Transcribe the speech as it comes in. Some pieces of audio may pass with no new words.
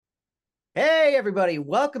Hey, everybody,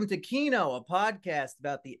 welcome to Kino, a podcast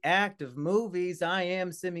about the act of movies. I am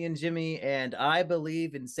Simeon Jimmy, and I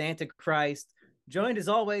believe in Santa Christ, joined as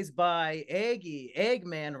always by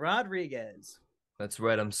Eggman Rodriguez. That's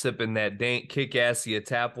right. I'm sipping that dank Kickassia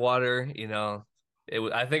tap water.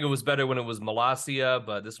 I think it was better when it was Molossia,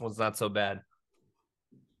 but this one's not so bad.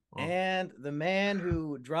 Well, And the man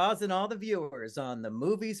who draws in all the viewers on the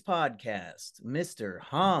Movies Podcast, Mr.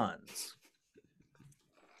 Hans.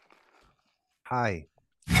 Hi.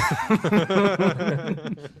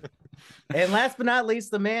 And last but not least,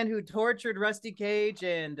 the man who tortured Rusty Cage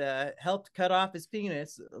and helped cut off his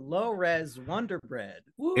penis, Low Res Wonderbread.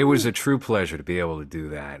 It was a true pleasure to be able to do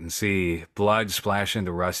that and see blood splash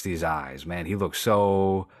into Rusty's eyes. Man, he looked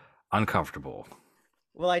so uncomfortable.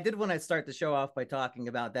 Well, I did want to start the show off by talking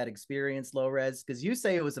about that experience, Low Res, because you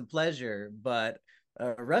say it was a pleasure, but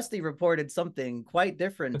Rusty reported something quite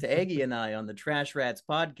different to Eggy and I on the Trash Rats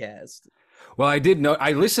podcast. Well, I did know,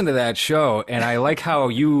 I listened to that show and I like how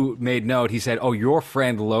you made note. He said, "Oh, your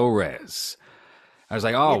friend Low Res." I was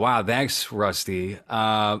like, "Oh, Yeah. wow, thanks, Rusty."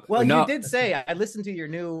 Well, No, you did say I listened to your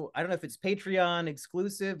new, I don't know if it's Patreon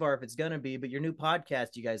exclusive or if it's going to be, but your new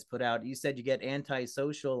podcast you guys put out, you said you get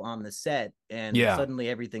antisocial on the set and yeah. suddenly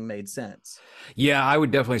everything made sense. Yeah, I would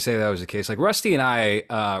definitely say that was the case. Like Rusty and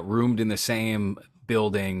I roomed in the same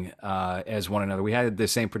building as one another. We had the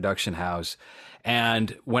same production house.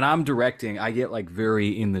 And when I'm directing, I get like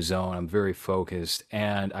very in the zone. I'm very focused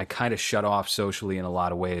and I kind of shut off socially in a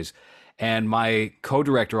lot of ways. And my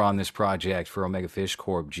co-director on this project for Omega Fish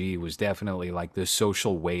Corp, G, was definitely like the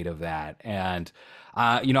social weight of that. And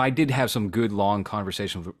I did have some good long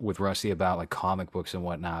conversations with Rusty about like comic books and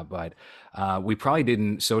whatnot, but we probably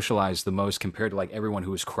didn't socialize the most compared to like everyone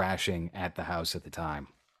who was crashing at the house at the time.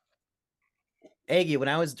 Aggie, when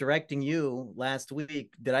I was directing you last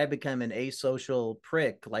week, did I become an asocial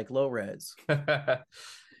prick like Low Res?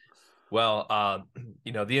 well,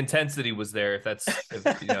 the intensity was there,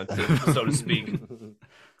 so to speak.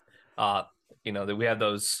 That we had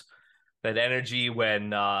that energy when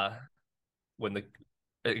the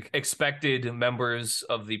expected members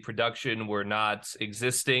of the production were not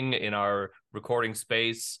existing in our recording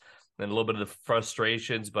space, and a little bit of the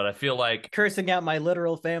frustrations. But I feel like cursing out my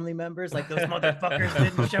literal family members, like those motherfuckers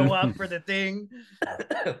didn't show up for the thing.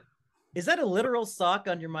 Is that a literal sock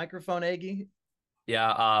on your microphone, Aggie?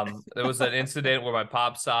 Yeah, there was an incident where my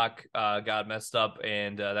pop sock got messed up,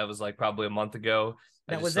 and that was like probably a month ago.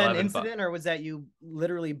 Now, was that an incident, or was that you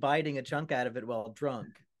literally biting a chunk out of it while drunk?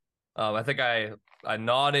 I think I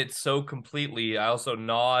gnawed it so completely. I also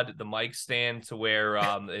gnawed the mic stand to where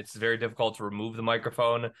it's very difficult to remove the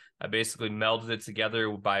microphone. I basically melded it together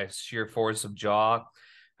by sheer force of jaw.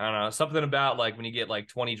 I don't know, something about like when you get like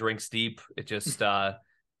 20 drinks deep, it just I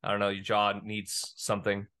don't know, your jaw needs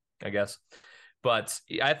something, I guess. But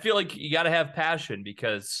I feel like you got to have passion,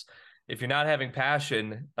 because if you're not having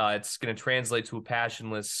passion, it's going to translate to a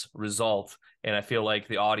passionless result. And I feel like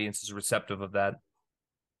the audience is receptive of that.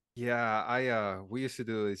 Yeah, I we used to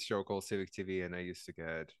do this show called Civic TV and I used to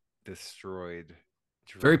get destroyed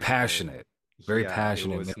Very drunk and passionate. Very yeah, it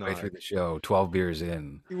passionate was midway not through the show, 12 beers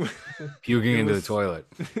in, it was, puking it into the was toilet.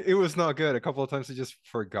 it was not good. A couple of times I just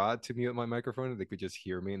forgot to mute my microphone and they could just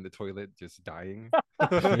hear me in the toilet just dying.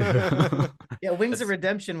 Yeah, Wings That's of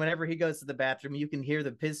Redemption, whenever he goes to the bathroom, you can hear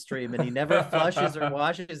the piss stream and he never flushes or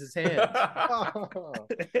washes his hands.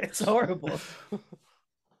 It's horrible.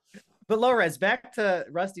 But Lores, back to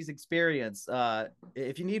Rusty's experience.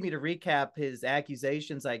 If you need me to recap his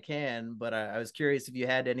accusations, I can, but I was curious if you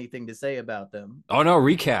had anything to say about them. Oh no,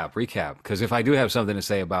 recap. Because if I do have something to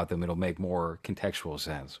say about them, it'll make more contextual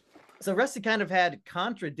sense. So Rusty kind of had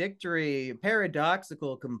contradictory,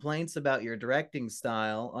 paradoxical complaints about your directing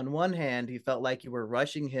style. On one hand, he felt like you were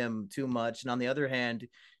rushing him too much, and on the other hand,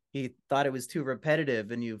 he thought it was too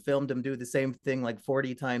repetitive, and you filmed him do the same thing like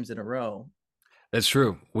 40 times in a row. That's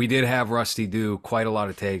true. We did have Rusty do quite a lot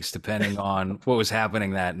of takes depending on what was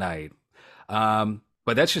happening that night. But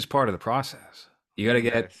that's just part of the process. You got to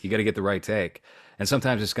get the right take. And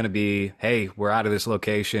sometimes it's going to be, hey, we're out of this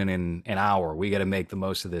location in an hour. We got to make the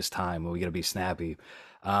most of this time. We got to be snappy.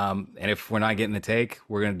 And if we're not getting the take,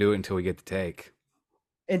 we're going to do it until we get the take.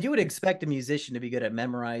 And you would expect a musician to be good at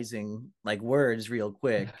memorizing like words real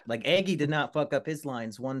quick. Like Aggie did not fuck up his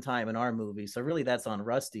lines one time in our movie. So really that's on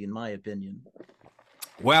Rusty, in my opinion.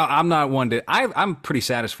 Well, I'm not one to. I'm pretty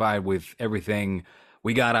satisfied with everything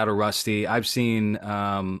we got out of Rusty. I've seen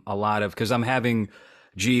a lot of, because I'm having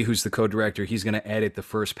G, who's the co-director. He's going to edit the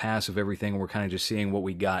first pass of everything. We're kind of just seeing what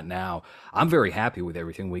we got now. I'm very happy with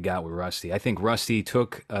everything we got with Rusty. I think Rusty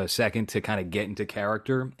took a second to kind of get into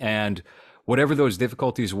character, and whatever those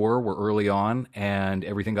difficulties were early on, and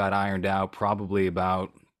everything got ironed out probably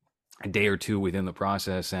about a day or two within the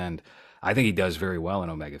process. And I think he does very well in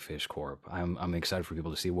Omega Fish Corp. I'm excited for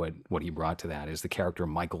people to see what he brought to that is the character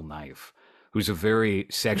Michael Knife, who's a very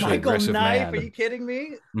sexually aggressive Knife? man. Are you kidding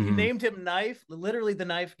me? Mhm. You named him Knife, literally the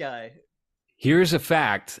knife guy. Here's a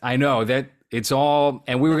fact. I know that it's all,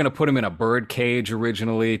 and we were going to put him in a bird cage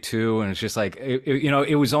originally too, and it's just like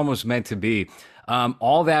it was almost meant to be.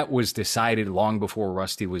 All that was decided long before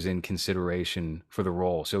Rusty was in consideration for the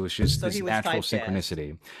role, so it was just this natural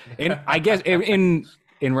synchronicity. And I guess in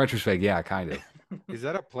retrospect, yeah, kind of. Is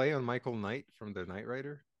that a play on Michael Knight from the Knight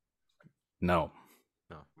Rider? No.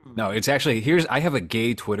 It's actually I have a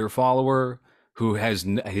gay Twitter follower who has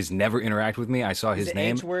never interacted with me. I saw his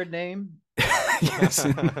name. H-word name. Yes.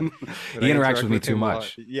 He interacts with me too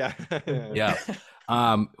much. Yeah. Yeah.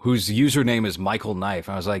 Whose username is Michael Knife.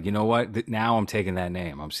 I was like, you know what? Now I'm taking that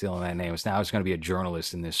name. I'm stealing that name. Now it's going to be a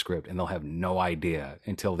journalist in this script, and they'll have no idea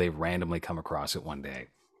until they randomly come across it one day.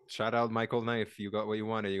 Shout out Michael Knife. You got what you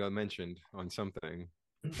wanted. You got mentioned on something.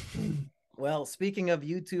 Well, speaking of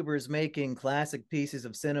YouTubers making classic pieces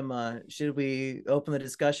of cinema, should we open the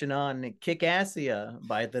discussion on Kickassia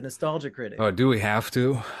by the Nostalgia Critic? Oh, do we have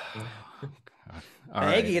to?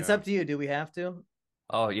 Aggie, it's up to you. Do we have to?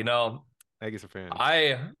 Oh, Aggie's a fan.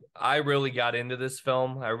 I really got into this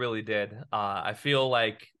film. I really did. I feel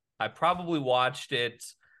like I probably watched it.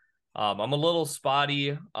 I'm a little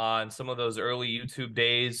spotty on some of those early YouTube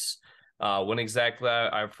days when exactly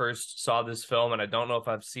I first saw this film, and I don't know if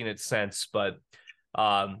I've seen it since, but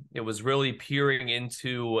it was really peering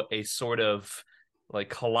into a sort of like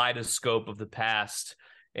kaleidoscope of the past.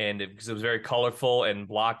 And because it was very colorful and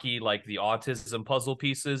blocky, like the autism puzzle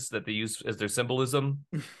pieces that they use as their symbolism.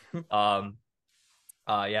 Yeah,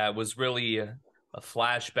 it was really a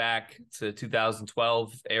flashback to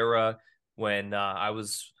 2012 era when the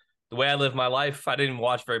way I lived my life. I didn't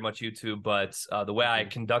watch very much YouTube, but the way I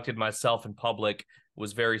conducted myself in public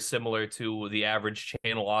was very similar to the average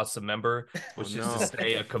Channel Awesome member, which is to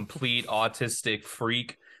say a complete autistic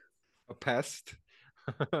freak. A pest.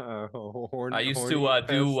 I used to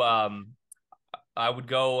do I would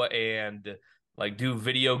go and like do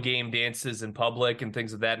video game dances in public and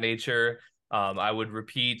things of that nature. I would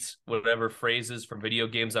repeat whatever phrases from video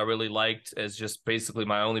games I really liked as just basically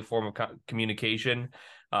my only form of communication,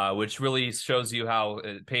 which really shows you how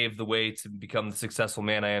it paved the way to become the successful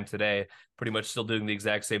man I am today. Pretty much still doing the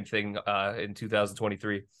exact same thing in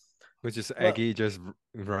 2023. Which is Aggie just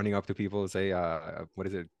running up to people and say, what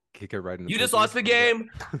is it? Kick it right in the You just lost the game.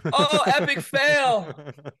 Oh, epic fail.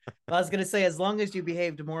 I was gonna say, as long as you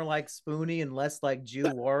behaved more like Spoonie and less like Jew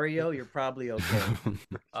Wario, you're probably okay.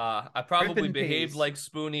 I probably behaved like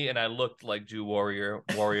Spoonie and I looked like Jew Wario.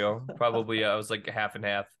 Probably I was like half and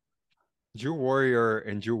half. Jew Warrior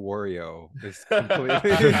and Jew Wario is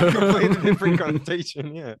completely different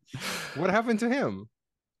connotation. Yeah. What happened to him?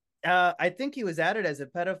 I think he was outed as a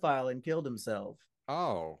pedophile and killed himself.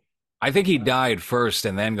 Oh. I think he died first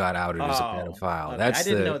and then got outed as a pedophile. Okay. That's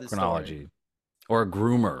the chronology. Or a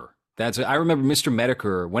groomer. I remember Mr.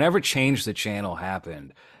 Medicare, whenever Change the Channel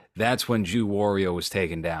happened, that's when Jew Wario was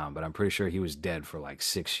taken down, but I'm pretty sure he was dead for like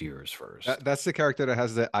 6 years first. That's the character that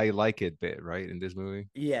has the I like it bit, right? In this movie?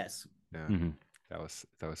 Yes. Yeah. Mm-hmm. That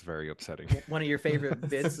was very upsetting. One of your favorite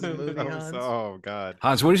bits of the movie, Hans? Oh God.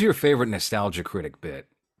 Hans, what is your favorite Nostalgia Critic bit?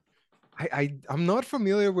 I'm not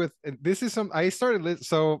familiar with this. Is some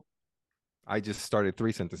I just started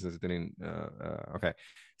 3 sentences. Didn't okay.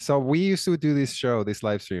 So we used to do this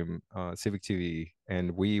live stream, Civic TV,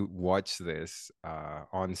 and we watched this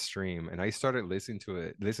on stream. And I started listening to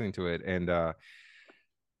it, and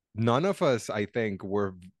none of us, I think,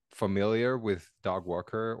 were familiar with Dog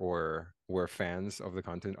Walker or were fans of the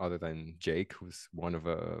content other than Jake, who's one of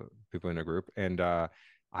the people in the group. And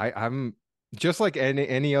I'm just like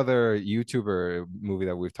any other YouTuber movie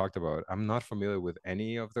that we've talked about, I'm not familiar with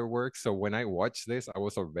any of their work. So when I watched this, I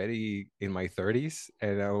was already in my 30s,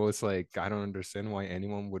 and I was like, I don't understand why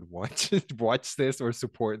anyone would watch this or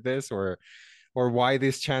support this or why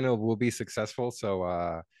this channel will be successful.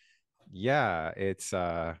 So yeah, it's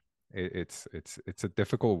a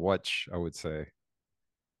difficult watch, I would say.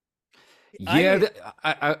 Yeah,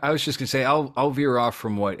 I was just gonna say I'll veer off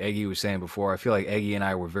from what Eggy was saying before. I feel like Eggy and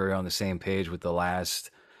I were very on the same page with the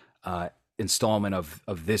last installment of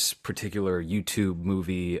this particular YouTube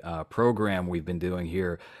movie program we've been doing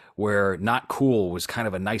here, where Not Cool was kind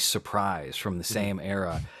of a nice surprise from the same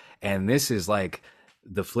era, and this is like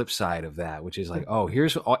the flip side of that, which is like, oh,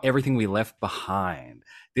 here's everything we left behind.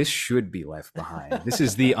 This should be left behind. This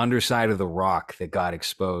is the underside of the rock that got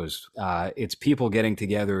exposed. It's people getting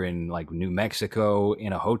together in like New Mexico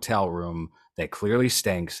in a hotel room that clearly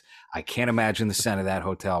stinks. I can't imagine the scent of that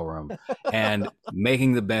hotel room, and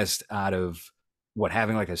making the best out of what,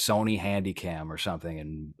 having like a Sony Handycam or something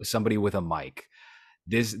and somebody with a mic.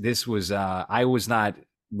 This was I was not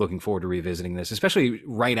looking forward to revisiting this, especially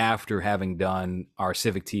right after having done our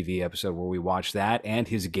Civic TV episode where we watched that and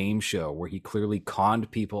his game show where he clearly conned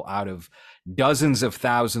people out of dozens of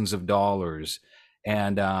thousands of dollars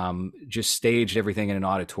and just staged everything in an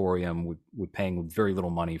auditorium with paying very little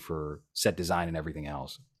money for set design and everything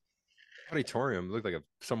else. Auditorium looked like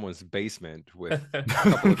someone's basement with a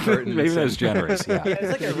couple of curtains. Maybe that's generous. Yeah. Yeah,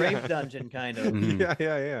 it's like a rape dungeon kind of.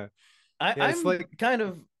 Yeah. I'm like kind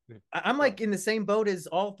of, I'm like in the same boat as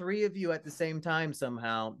all three of you at the same time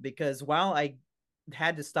somehow, because while I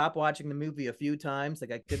had to stop watching the movie a few times,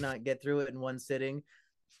 like I could not get through it in one sitting,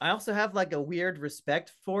 I also have like a weird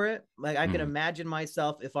respect for it. Like I can imagine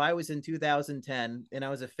myself, if I was in 2010 and I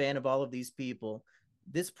was a fan of all of these people,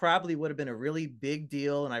 this probably would have been a really big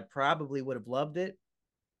deal and I probably would have loved it.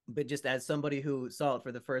 But just as somebody who saw it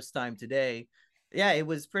for the first time today, yeah, it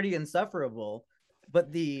was pretty insufferable.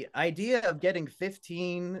 But the idea of getting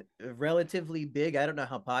 15 relatively big, I don't know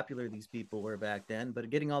how popular these people were back then, but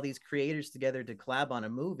getting all these creators together to collab on a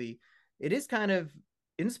movie, it is kind of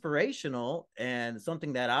inspirational and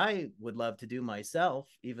something that I would love to do myself,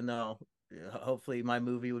 even though hopefully my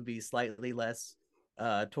movie would be slightly less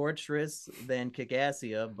torturous than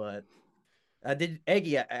Kickassia. But did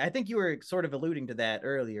Eggy, I think you were sort of alluding to that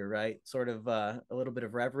earlier, right? Sort of a little bit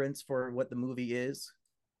of reverence for what the movie is.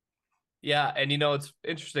 Yeah, and it's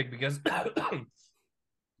interesting because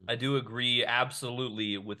I do agree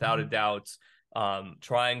absolutely, without a doubt,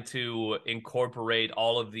 trying to incorporate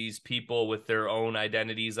all of these people with their own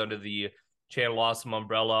identities under the Channel Awesome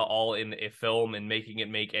umbrella all in a film and making it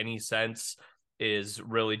make any sense is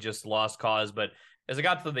really just lost cause. But as I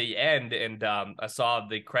got to the end and I saw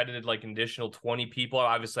they credited like an additional 20 people,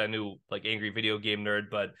 obviously I knew like Angry Video Game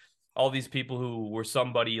Nerd, but all these people who were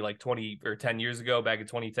somebody like 20 or 10 years ago, back in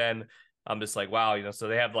 2010, I'm just like, wow, so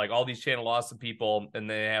they have like all these Channel Awesome people and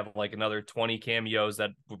they have like another 20 cameos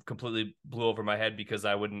that completely blew over my head because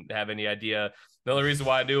I wouldn't have any idea. The only reason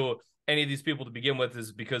why I knew any of these people to begin with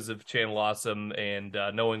is because of Channel Awesome and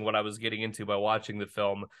knowing what I was getting into by watching the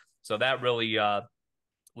film. So that really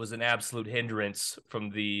was an absolute hindrance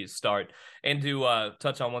from the start. And to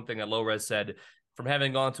touch on one thing that Lores said, from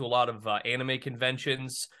having gone to a lot of anime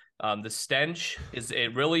conventions, the stench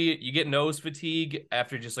you get nose fatigue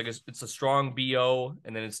after just like it's a strong BO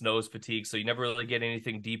and then it's nose fatigue. So you never really get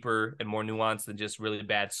anything deeper and more nuanced than just really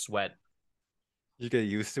bad sweat. You get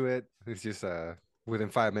used to it. It's just within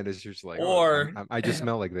 5 minutes, you're just like, or I just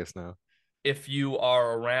smell like this now. If you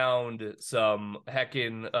are around some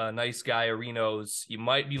heckin' nice guy arenos, you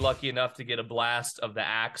might be lucky enough to get a blast of the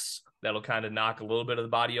Axe that'll kind of knock a little bit of the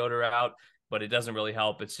body odor out, but it doesn't really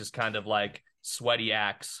help. It's just kind of like sweaty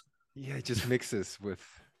Axe. Yeah, it just mixes with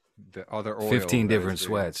the other oil. 15 different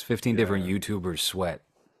sweats. 15 different YouTubers sweat.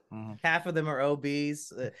 Half of them are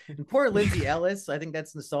OBs. And poor Lindsay Ellis, I think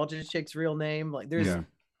that's Nostalgia Chick's real name. Like there's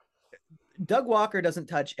Doug Walker doesn't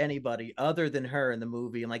touch anybody other than her in the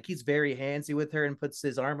movie. And like he's very handsy with her and puts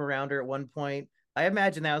his arm around her at one point. I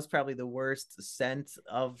imagine that was probably the worst scent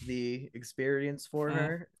of the experience for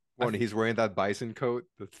her. When he's wearing that bison coat,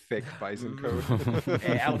 the thick bison coat.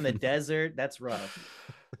 Out in the desert, that's rough.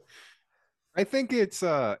 I think it's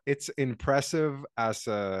impressive as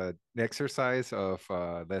an exercise of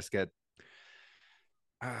let's get.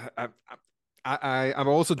 I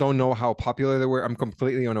also don't know how popular they were. I'm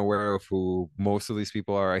completely unaware of who most of these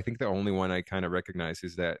people are. I think the only one I kind of recognize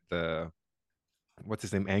is that what's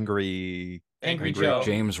his name? Angry Joe.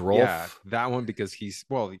 James Rolfe. Yeah, that one because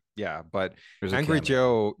but There's Angry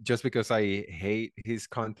Joe, just because I hate his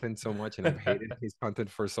content so much and I've hated his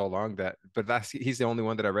content for so long he's the only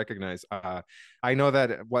one that I recognize. I know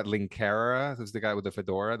that Linkara, who's the guy with the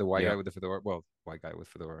fedora, the white guy with the fedora. Well, white guy with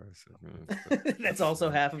fedora. So, that's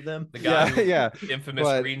also half of them. The guy,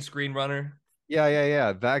 infamous green screen runner.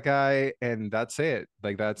 Yeah. That guy, and that's it.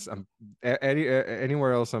 Like that's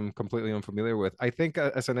anywhere else I'm completely unfamiliar with. I think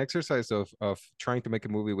as an exercise of trying to make a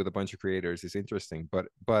movie with a bunch of creators is interesting,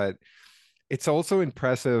 but it's also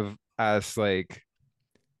impressive as like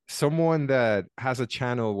someone that has a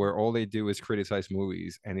channel where all they do is criticize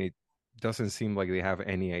movies, and it doesn't seem like they have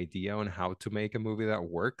any idea on how to make a movie that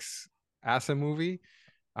works as a movie.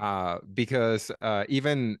 Because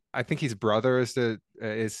even I think his brother is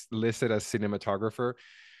listed as cinematographer,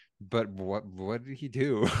 But what did he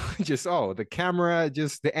do? Just the camera,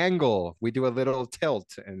 just the angle. We do a little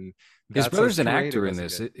tilt, and His that's brother's as an actor creative in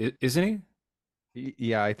as it this, gets. isn't he?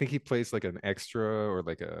 Yeah, I think he plays like an extra or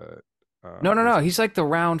like a No, no, what's no. it? He's like the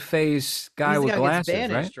round face guy He's the with guy who gets glasses, right?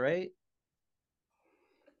 banished, right?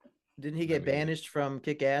 Didn't he get Let me banished from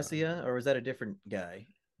Kickassia, or was that a different guy?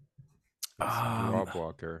 It's Rob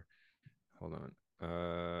Walker. Hold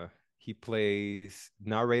on. He plays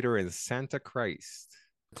narrator in Santa Christ.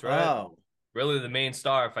 That's right. Oh, Really the main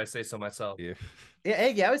star, if I say so myself. Yeah. yeah,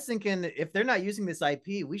 Eggy, I was thinking if they're not using this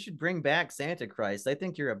IP, we should bring back Santa Christ. I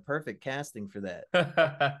think you're a perfect casting for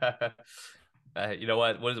that. You know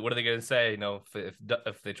what are they gonna say? You know,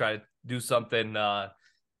 if they try to do something,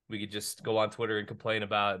 we could just go on Twitter and complain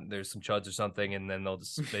about there's some chuds or something, and then they'll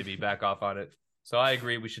just maybe back off on it. So I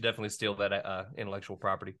agree, we should definitely steal that intellectual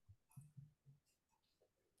property.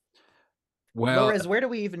 Well, Flores, where do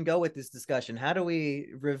we even go with this discussion? How do we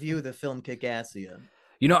review the film Kickassia?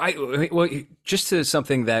 you know, well, just to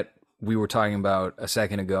something that we were talking about a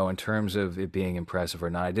second ago in terms of it being impressive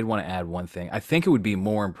or not, I did want to add one thing. I think it would be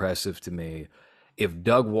more impressive to me if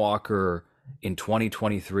Doug Walker in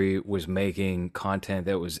 2023 was making content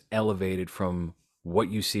that was elevated from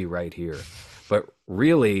what you see right here. But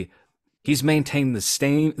really, he's maintained the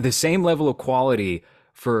same level of quality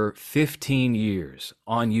for 15 years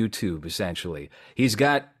on YouTube, essentially. He's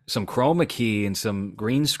got some chroma key and some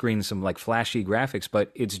green screen, some like flashy graphics,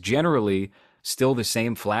 but it's generally still the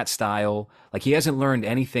same flat style. Like he hasn't learned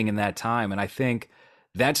anything in that time. And I think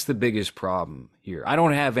that's the biggest problem here. I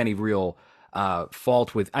don't have any real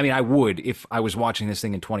fault with, I mean, I would, if I was watching this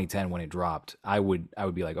thing in 2010 when it dropped, I would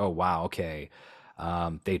be like, oh, wow, okay.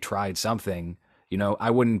 They tried something. You know,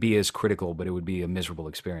 I wouldn't be as critical, but it would be a miserable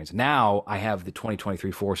experience. Now I have the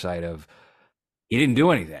 2023 foresight of he didn't do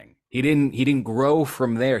anything. He didn't grow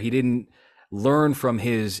from there. He didn't learn from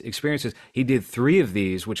his experiences. He did 3 of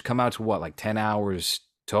these, which come out to what, like 10 hours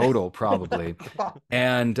total, probably,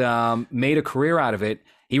 and made a career out of it.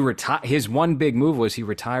 His one big move was he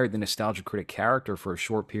retired the Nostalgia Critic character for a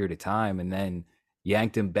short period of time, and then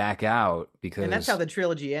yanked him back out because. And that's how the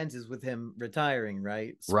trilogy ends, is with him retiring,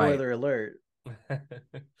 right? Right. Spoiler alert.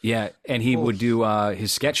 Yeah, and he would do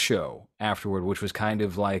his sketch show afterward, which was kind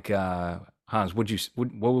of like Hans. What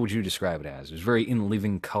would you describe it as? It was very in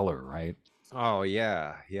living color, right? Oh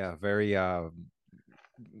yeah, very.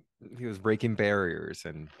 He was breaking barriers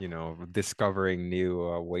and discovering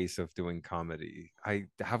new ways of doing comedy.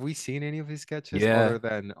 Have we seen any of his sketches? Yeah.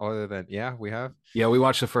 Other than yeah, we have. Yeah, we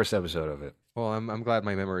watched the first episode of it. Well, I'm glad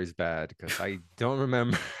my memory is bad because I don't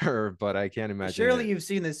remember, but I can't imagine. Surely you've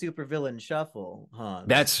seen the supervillain shuffle,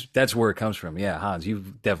 Hans. That's where it comes from. Yeah, Hans,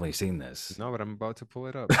 you've definitely seen this. No, but I'm about to pull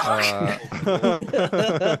it up.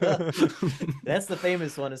 That's the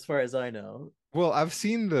famous one, as far as I know. Well, I've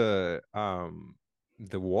seen the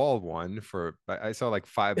wall one I saw like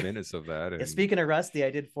 5 minutes of that. And... Yeah, speaking of Rusty,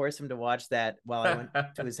 I did force him to watch that while I went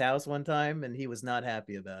to his house one time, and he was not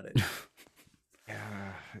happy about it.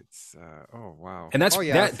 Yeah, it's oh wow. And that's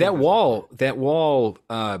that wall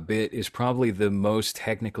bit is probably the most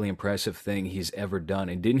technically impressive thing he's ever done.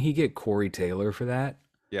 And didn't he get Corey Taylor for that?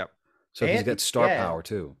 Yep. So he's got star power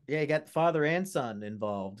too. Yeah, he got father and son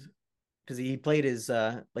involved because he played his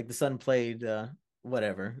like the son played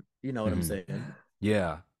whatever. You know what I'm saying?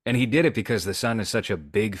 Yeah, and he did it because the son is such a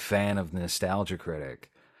big fan of the Nostalgia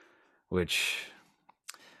Critic, which.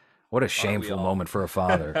 What a shameful moment for a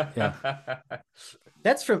father. Yeah.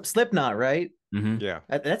 That's from Slipknot, right? Mm-hmm. Yeah.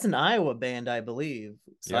 That's an Iowa band, I believe.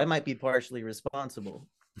 So I might be partially responsible.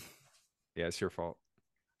 Yeah, it's your fault.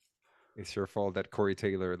 It's your fault that Corey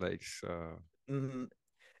Taylor likes.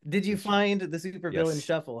 Did you find the supervillain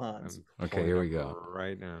shuffle, Hans? Okay, here we go.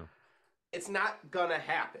 Right now. It's not gonna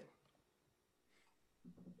happen.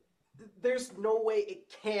 There's no way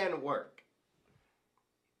it can work.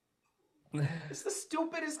 It's the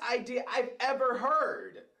stupidest idea I've ever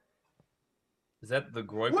heard. Is that the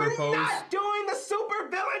Groiper We're pose? not doing the super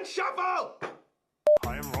villain shuffle!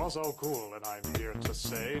 I am Razo Cool, and I'm here to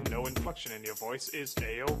say no inflection in your voice is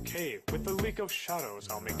A-OK. With the leak of shadows,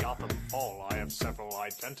 I'll make Gotham fall. I have several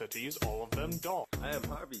identities, all of them dull. I am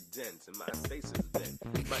Harvey Dent, and my face is bent.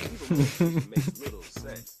 My evil motivation makes little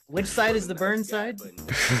sense. Which side is the burn side?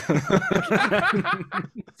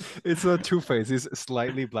 It's a Two-Face. It's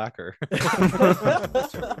slightly blacker.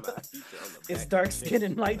 It's dark skin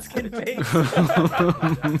and light skin face.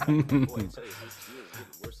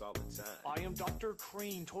 I am Dr.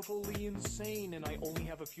 Crane, totally insane, and I only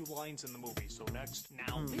have a few lines in the movie, so next.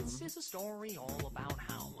 Now, this is a story all about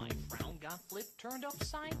how my frown got flipped, turned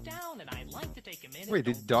upside down, and I'd like to take a minute. Wait,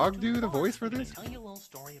 did Dog do the voice for this? Tell you a little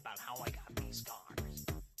story about how I got these scars.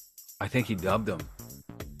 I think he dubbed him.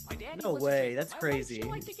 My daddy No was a way, kid. that's My wife, crazy. she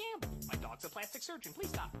liked to gamble. My dog's a plastic surgeon. Please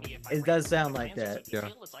stop me if I It rant. does sound My like plans are that. so Yeah.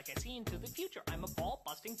 detailed, it's like I see into the future. I'm a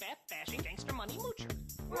ball-busting, bat-bashing, gangster money moocher.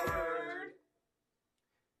 Word.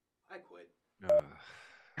 I quit.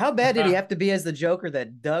 How bad did he have to be as the Joker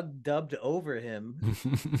that Doug dubbed over him?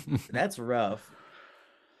 That's rough.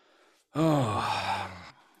 Oh,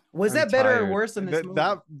 Was I'm that better or tired. worse than this movie?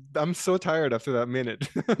 I'm so tired after that minute.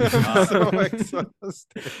 I'm so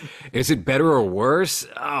exhausted. is it better or worse?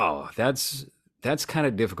 Oh, that's kind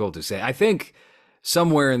of difficult to say. I think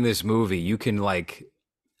somewhere in this movie you can like,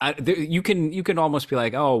 you can almost be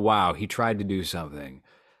like, oh wow, he tried to do something,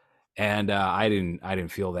 and I didn't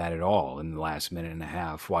feel that at all in the last minute and a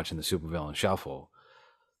half watching the supervillain shuffle.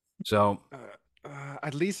 So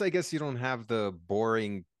At least I guess you don't have the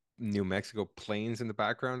boring New Mexico plains in the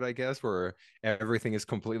background, I guess, where everything is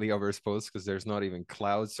completely overexposed because there's not even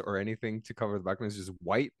clouds or anything to cover the background. It's just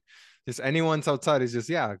white. Just anyone's outside is just,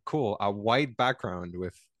 yeah, cool. A white background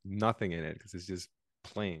with nothing in it because it's just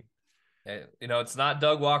plain. You know, it's not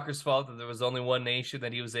Doug Walker's fault that there was only one nation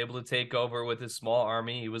that he was able to take over with his small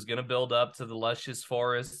army. He was going to build up to the luscious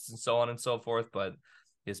forests and so on and so forth, but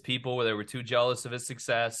his people, they were too jealous of his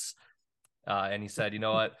success. And he said, you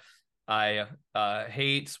know what? I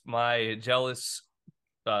hate my jealous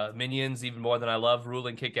minions even more than I love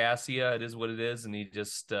ruling Kickassia. It is what it is, and he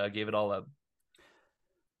just gave it all up.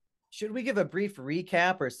 Should we give a brief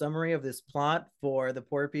recap or summary of this plot for the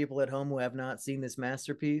poor people at home who have not seen this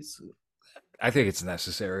masterpiece? I think it's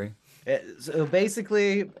necessary. So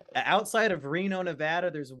basically, outside of Reno,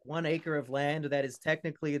 Nevada, there's 1 acre of land that is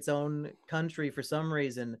technically its own country for some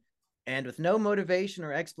reason. And with no motivation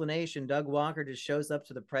or explanation, Doug Walker just shows up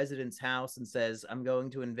to the president's house and says, I'm going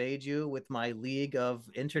to invade you with my league of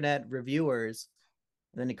internet reviewers.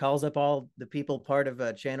 And then he calls up all the people part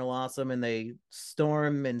of Channel Awesome, and they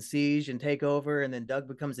storm and siege and take over. And then Doug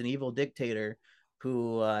becomes an evil dictator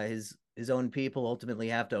who his own people ultimately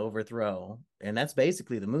have to overthrow. And that's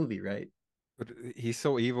basically the movie, right? But he's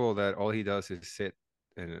so evil that all he does is sit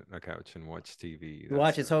in a couch and watch TV. He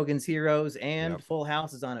watches Hogan's Heroes, and Yep. Full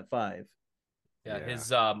House is on at 5. Yeah,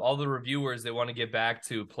 his all the reviewers, they want to get back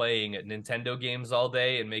to playing Nintendo games all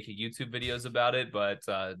day and making YouTube videos about it, but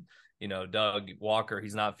you know, Doug Walker,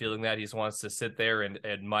 he's not feeling that. He just wants to sit there and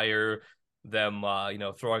admire them, you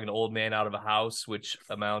know, throwing an old man out of a house, which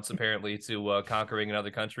amounts apparently to conquering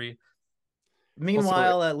another country.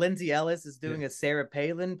 Meanwhile, Lindsay Ellis is doing a Sarah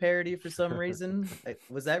Palin parody for some reason.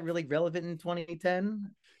 Was that really relevant in 2010?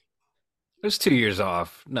 It was 2 years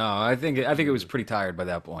off. No, I think it was pretty tired by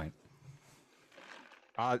that point.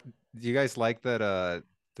 Do you guys like that?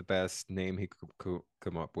 The best name he could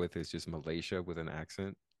come up with is just Malaysia with an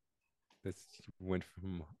accent. That went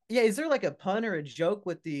from. Yeah, is there like a pun or a joke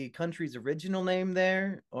with the country's original name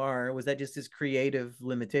there, or was that just his creative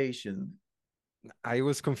limitation? I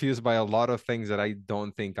was confused by a lot of things that I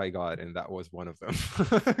don't think I got, and that was one of them.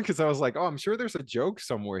 Because I was like, oh, I'm sure there's a joke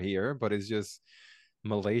somewhere here, but it's just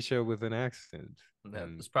Malaysia with an accent.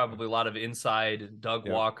 There's probably a lot of inside Doug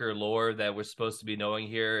Walker lore that we're supposed to be knowing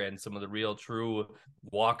here, and some of the real true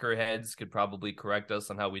Walker heads could probably correct us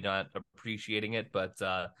on how we're not appreciating it, but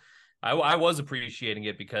I was appreciating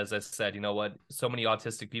it because I said, you know what, so many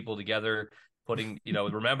autistic people together, putting, you know,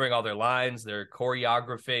 remembering all their lines, they're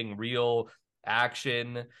choreographing real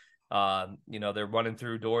action, you know, they're running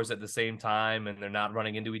through doors at the same time and they're not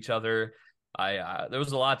running into each other. There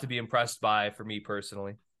was a lot to be impressed by for me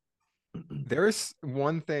personally. There's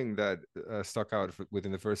one thing that stuck out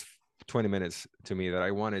within the first 20 minutes to me that I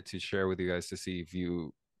wanted to share with you guys to see if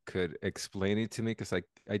you could explain it to me, because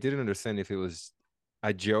I didn't understand if it was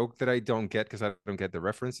a joke that I don't get because I don't get the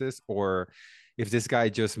references, or if this guy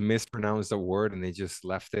just mispronounced a word and they just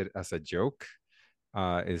left it as a joke.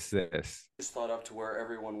 Is this Just thought up to where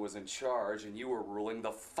everyone was in charge and you were ruling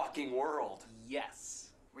the fucking world.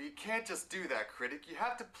 Yes. Well, you can't just do that, critic. You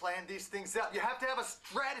have to plan these things out. You have to have a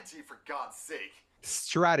strategy, for God's sake.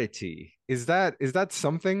 strategy? Is that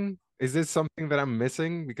something? Is this something that I'm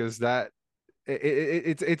missing? Because that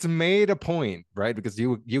it's made a point, right? Because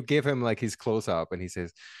you give him like his close up and he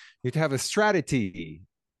says you have to have a strategy,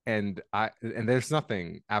 and there's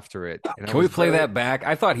nothing after it. And Can we play that back?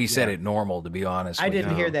 I thought he said it normal, to be honest. I with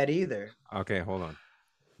didn't you. hear that either. Okay, hold on.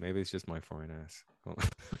 Maybe it's just my foreign ass. Hold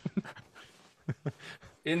on.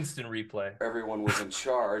 Instant replay. Everyone was in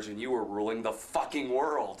charge and you were ruling the fucking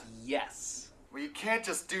world. Yes. Well, you can't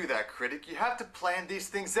just do that, critic. You have to plan these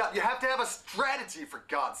things out. You have to have a strategy, for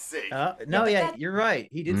God's sake. No, yeah, you're right.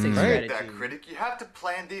 He did say Read strategy. that, critic. You have to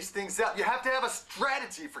plan these things out. You have to have a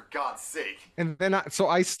strategy, for God's sake. And then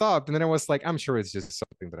I stopped, and then I was like, I'm sure it's just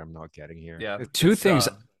something that I'm not getting here. Yeah. Two things.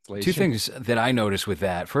 Two things that I noticed with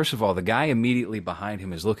that. First of all, the guy immediately behind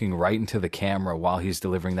him is looking right into the camera while he's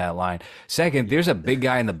delivering that line. Second, there's a big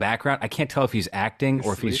guy in the background. I can't tell if he's acting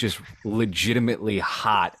or if he's just legitimately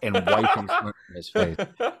hot and wiping sweat from his face.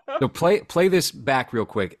 So play this back real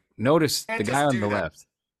quick. Notice the guy on the left.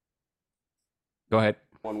 Go ahead.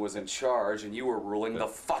 One was in charge and you were ruling the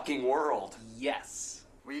fucking world. Yes.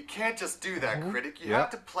 Well, you can't just do that, critic. You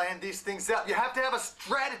have to plan these things out. You have to have a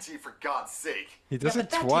strategy, for God's sake. He does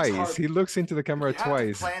it twice. He looks into the camera twice. You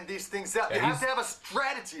have to plan these things out. You have to have a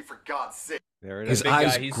strategy, for God's sake. There it His is.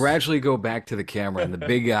 eyes gradually go back to the camera, and the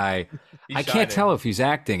big guy, I can't tell if he's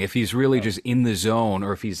acting, if he's really just in the zone,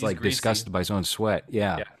 or if he's like greasy, disgusted by his own sweat.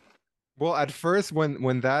 Yeah. Well, at first,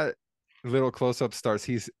 when that little close-up starts,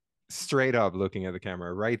 he's straight up looking at the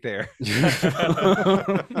camera right there.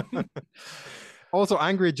 Also,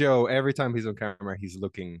 Angry Joe, every time he's on camera, he's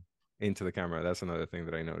looking into the camera. That's another thing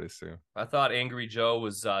that I noticed too. I thought Angry Joe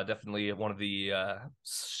was definitely one of the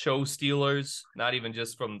show stealers, not even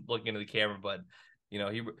just from looking into the camera, but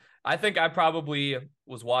I think I probably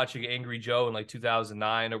was watching Angry Joe in like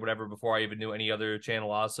 2009 or whatever before I even knew any other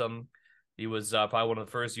Channel Awesome. He was probably one of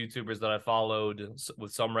the first YouTubers that I followed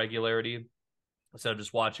with some regularity, instead of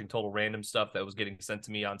just watching total random stuff that was getting sent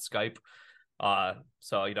to me on Skype.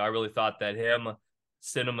 So I really thought that him,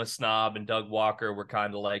 Cinema Snob, and Doug Walker were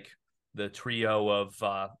kind of like the trio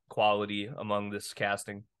of quality among this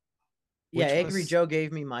casting. Yeah, Angry Joe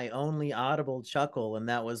gave me my only audible chuckle, and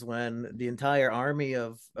that was when the entire army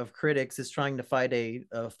of critics is trying to fight a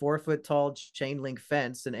 4-foot tall chain link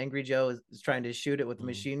fence, and Angry Joe is trying to shoot it with a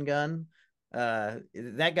machine gun.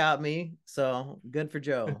 That got me, so good for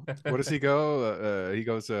Joe. What does he go? He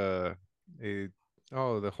goes, the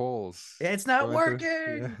holes. It's not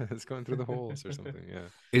working. It's going through the holes or something. Yeah.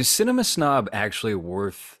 Is Cinema Snob actually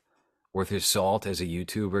worth his salt as a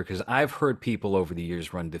YouTuber? Because I've heard people over the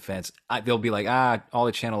years run defense. They'll be like, all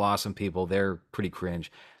the Channel Awesome people, they're pretty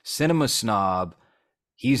cringe. Cinema Snob,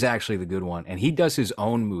 he's actually the good one, and he does his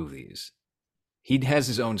own movies. He has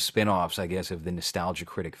his own spin-offs, I guess, of the Nostalgia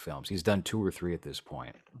Critic films. He's done 2 or 3 at this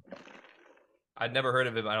point. I'd never heard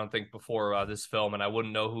of him, I don't think, before this film, and I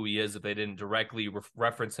wouldn't know who he is if they didn't directly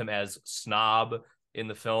reference him as Snob in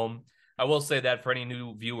the film. I will say that for any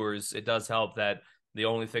new viewers, it does help that the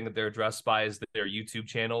only thing that they're addressed by is their YouTube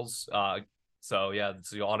channels. So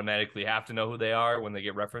you automatically have to know who they are when they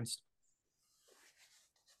get referenced.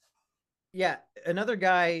 Yeah, another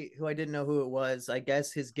guy who I didn't know who it was, I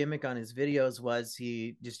guess his gimmick on his videos was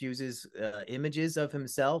he just uses images of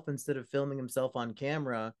himself instead of filming himself on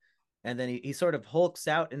camera. And then he sort of hulks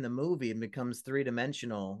out in the movie and becomes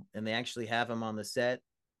 3-dimensional, and they actually have him on the set.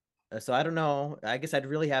 So I don't know. I guess I'd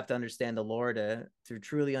really have to understand the lore to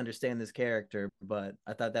truly understand this character, but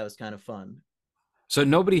I thought that was kind of fun. So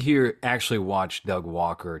nobody here actually watched Doug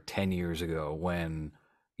Walker 10 years ago when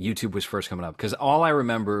YouTube was first coming up? Because all I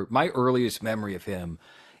remember, my earliest memory of him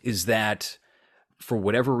is that for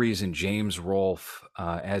whatever reason, James Rolfe,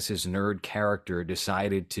 as his nerd character,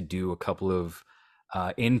 decided to do a couple of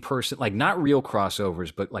in-person, like not real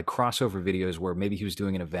crossovers, but like crossover videos where maybe he was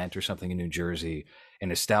doing an event or something in New Jersey, and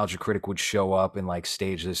Nostalgia Critic would show up and like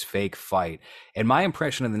stage this fake fight. And my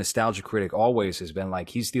impression of the Nostalgia Critic always has been like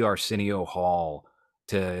he's the Arsenio Hall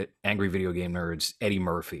to Angry Video Game Nerds Eddie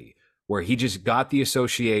Murphy, where he just got the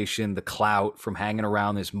association, the clout from hanging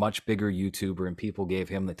around this much bigger YouTuber, and people gave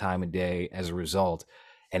him the time of day as a result.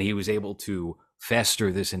 And he was able to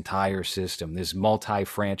fester this entire system, this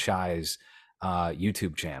multi-franchise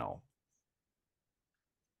YouTube channel.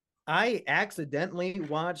 I accidentally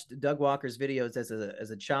watched Doug Walker's videos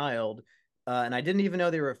as a child, and I didn't even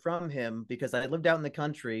know they were from him because I lived out in the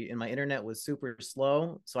country and my internet was super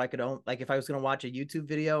slow. So I could only, like, if I was going to watch a YouTube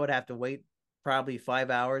video, I'd have to wait probably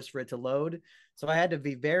 5 hours for it to load. So I had to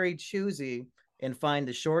be very choosy and find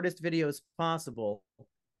the shortest videos possible.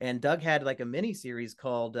 And Doug had like a mini series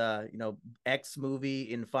called X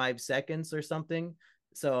movie in 5 seconds or something.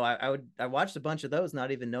 So I watched a bunch of those,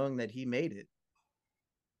 not even knowing that he made it.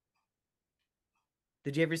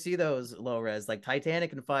 Did you ever see those, low-res, like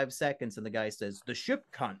Titanic in 5 seconds, and the guy says the ship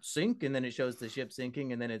can't sink, and then it shows the ship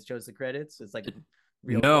sinking, and then it shows the credits? It's like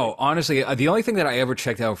no, honestly, the only thing that I ever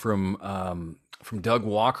checked out from Doug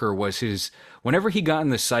Walker was his, whenever he got in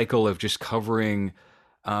the cycle of just covering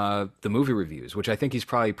the movie reviews, which I think he's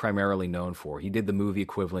probably primarily known for. He did the movie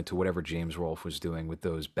equivalent to whatever James Rolfe was doing with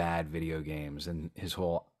those bad video games, and his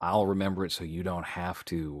whole I'll remember it so you don't have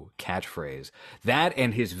to catchphrase. That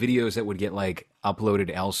and his videos that would get like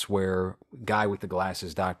uploaded elsewhere,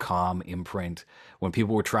 guywiththeglasses.com imprint, when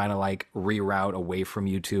people were trying to like reroute away from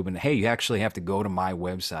YouTube and hey, you actually have to go to my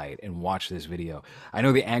website and watch this video. I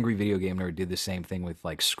know the Angry Video Game Nerd did the same thing with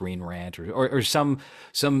like Screen Rant or some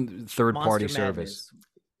third party service.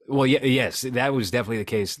 Well, yeah, yes, that was definitely the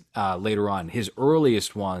case later on. His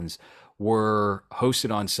earliest ones were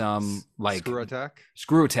hosted on some like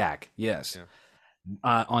Screw Attack, yes,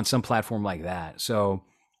 on some platform like that. So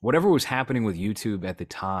whatever was happening with YouTube at the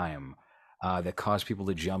time that caused people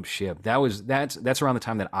to jump ship, that's around the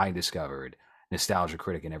time that I discovered Nostalgia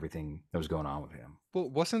Critic and everything that was going on with him. Well,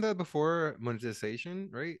 wasn't that before monetization,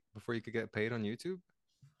 right? Before you could get paid on YouTube?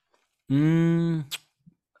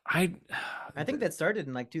 I think that started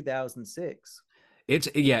in like 2006.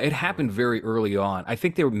 It happened very early on. I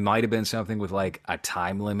think there might have been something with like a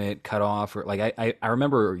time limit cut off, or like I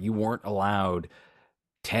remember you weren't allowed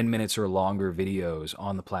 10 minutes or longer videos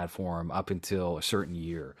on the platform up until a certain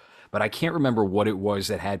year. But I can't remember what it was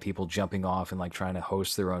that had people jumping off and like trying to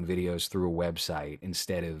host their own videos through a website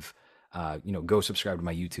instead of go subscribe to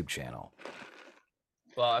my YouTube channel.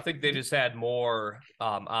 Well, I think they just had more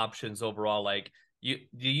options overall. Like the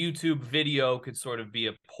YouTube video could sort of be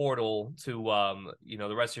a portal to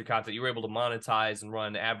the rest of your content. You were able to monetize and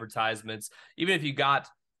run advertisements. Even if you got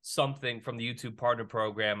something from the YouTube partner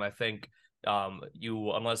program, I think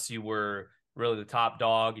unless you were really the top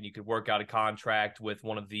dog and you could work out a contract with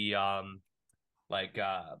one of the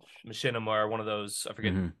Machinima or one of those, I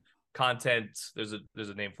forget, content, there's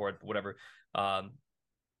a name for it, but whatever.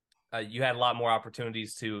 You had a lot more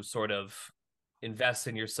opportunities to sort of invest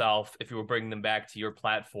in yourself if you were bringing them back to your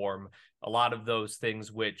platform. A lot of those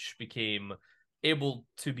things which became able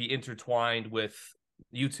to be intertwined with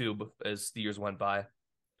YouTube as the years went by.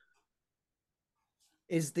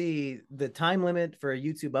 Is the time limit for a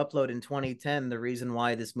YouTube upload in 2010 the reason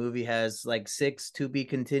why this movie has like 6 to be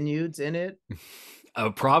continueds in it?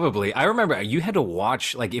 Probably. I remember you had to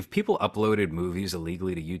watch, like, if people uploaded movies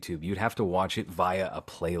illegally to YouTube, you'd have to watch it via a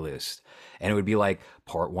playlist, and it would be like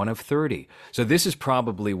part 1 of 30. So this is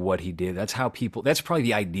probably what he did. That's that's probably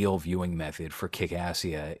the ideal viewing method for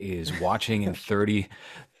Kickassia, is watching in 30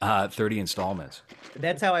 installments.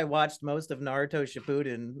 That's how I watched most of Naruto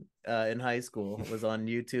Shippuden in high school, was on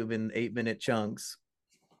YouTube in 8-minute chunks.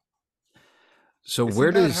 So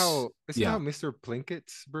isn't that how Mr.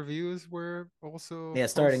 Plinkett's reviews were also? Yeah,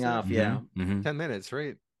 starting off, 10 minutes,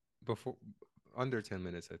 right? Before under 10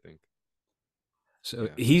 minutes, I think. So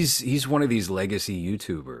he's one of these legacy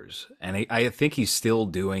YouTubers, and I think he's still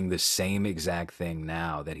doing the same exact thing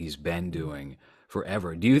now that he's been doing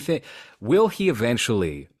forever. Do you think will he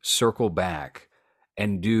eventually circle back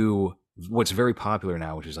and do what's very popular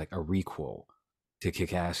now, which is like a requel to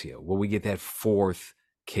Kickassia? Will we get that 4th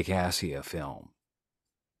Kickassia film?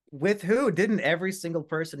 With who? Didn't every single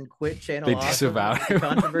person quit Channel They Awesome disavowed after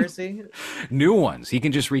controversy? New ones. He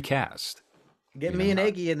can just recast. Get me and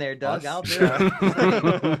Iggy in there, Doug. I'll do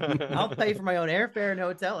it. I'll pay for my own airfare and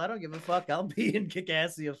hotel. I don't give a fuck. I'll be in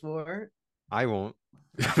Kickassia for. I won't.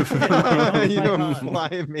 You don't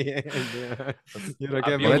fly me in.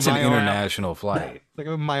 That's an international flight. Like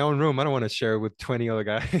my own room. I don't want to share it with 20 other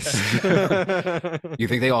guys. You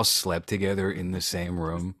think they all slept together in the same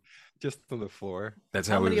room? Just on the floor. That's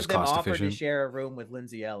how it was cost efficient. How many of them offered to share a room with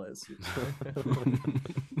Lindsay Ellis?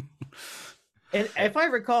 And if I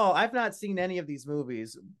recall, I've not seen any of these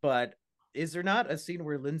movies, but is there not a scene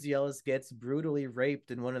where Lindsay Ellis gets brutally raped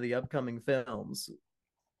in one of the upcoming films?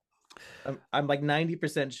 I'm like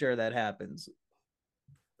 90% sure that happens.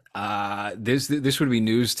 This would be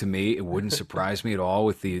news to me. It wouldn't surprise me at all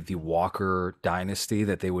with the Walker dynasty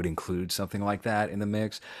that they would include something like that in the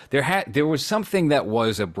mix. There was something that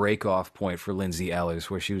was a break off point for Lindsay Ellis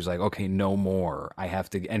where she was like, okay, no more. I have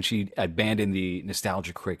to, and she abandoned the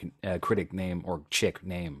Nostalgia Critic name, or chick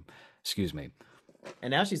name, excuse me.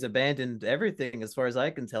 And now she's abandoned everything, as far as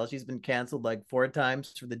I can tell. She's been canceled like 4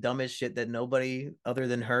 times for the dumbest shit that nobody other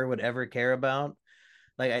than her would ever care about.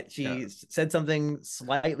 Like she said something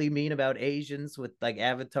slightly mean about Asians with like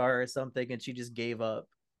Avatar or something, and she just gave up.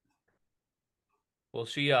 Well,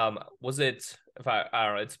 she was it? If I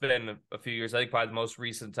don't know, it's been a few years. I think probably the most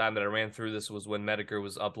recent time that I ran through this was when Medicare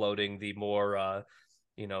was uploading the more,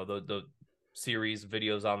 the series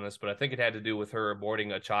videos on this. But I think it had to do with her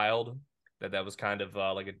aborting a child. That was kind of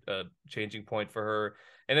like a changing point for her,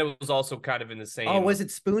 and it was also kind of in the same. Oh, was it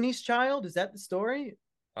Spoonie's child? Is that the story?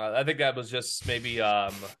 I think that was just maybe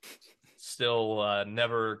still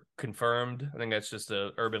never confirmed. I think that's just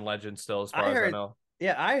a urban legend still, as far as I know.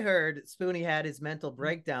 Yeah, I heard Spoonie had his mental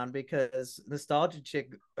breakdown because Nostalgia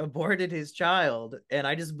Chick aborted his child, and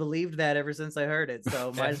I just believed that ever since I heard it.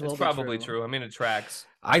 So might as well It's be probably true. true. I mean, it tracks.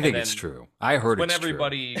 I think And it's then true. I heard when it's true.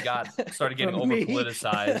 everybody started getting From over me.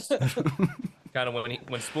 politicized, kind of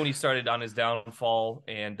when Spoonie started on his downfall,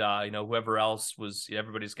 and whoever else was,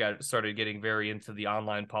 everybody's started getting very into the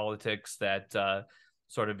online politics that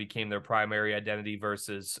sort of became their primary identity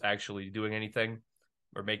versus actually doing anything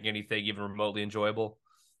or making anything even remotely enjoyable.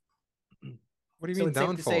 What do you So mean it's safe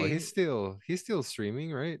to downfall? say- He's still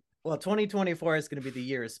streaming, right? Well, 2024 is going to be the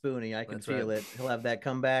year of Spoonie. I can That's feel right. it. He'll have that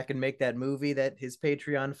come back and make that movie that his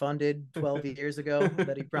Patreon funded 12 years ago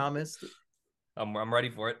that he promised. I'm ready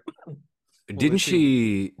for it. Didn't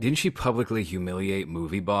she publicly humiliate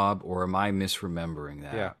Movie Bob, or am I misremembering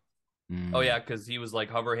that? Yeah. Oh yeah, because he was like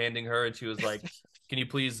hover handing her, and she was like, "Can you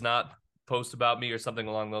please not post about me?" or something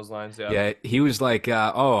along those lines. Yeah, he was like,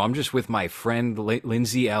 "Oh, I'm just with my friend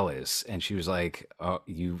Lindsay Ellis," and she was like, "Oh,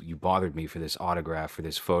 you bothered me for this autograph for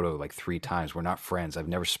this photo like 3 times. We're not friends. I've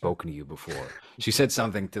never spoken to you before." She said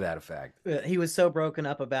something to that effect. He was so broken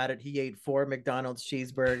up about it. He ate 4 McDonald's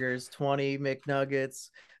cheeseburgers, 20 McNuggets,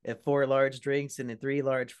 4 large drinks, and 3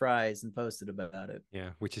 large fries, and posted about it.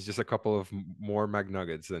 Yeah, which is just a couple of more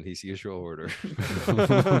McNuggets than his usual order.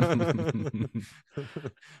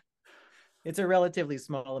 It's a relatively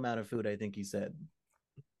small amount of food, I think he said.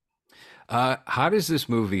 How does this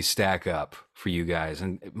movie stack up for you guys?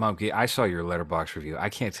 And Mumkey, I saw your Letterboxd review. I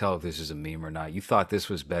can't tell if this is a meme or not. You thought this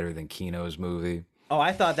was better than Kino's movie? Oh,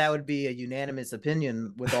 I thought that would be a unanimous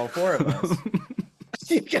opinion with all 4 of us.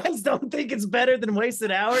 You guys don't think it's better than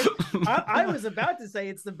Wasted Hours? I was about to say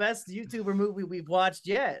it's the best YouTuber movie we've watched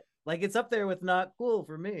yet. Like, it's up there with Not Cool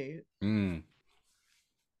for me.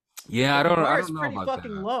 Yeah, I don't know. I don't know pretty about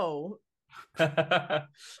fucking that. low. Well,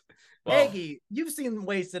 Aggie, you've seen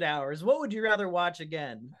Wasted Hours. What would you rather watch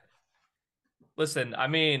again? listen, I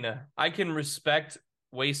mean, I can respect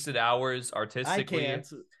Wasted Hours I artistically.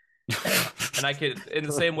 can't. And I could, in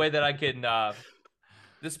the same way that I can,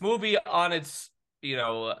 this movie on its,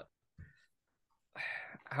 how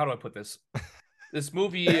do I put this? This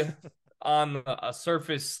movie on a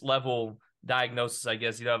surface level diagnosis, I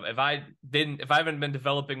guess, if I haven't been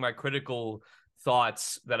developing my critical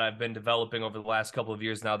thoughts that I've been developing over the last couple of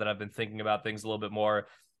years now that I've been thinking about things a little bit more,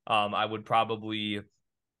 I would probably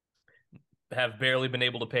have barely been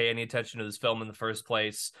able to pay any attention to this film in the first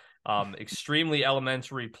place. Extremely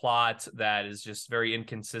elementary plot that is just very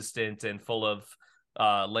inconsistent and full of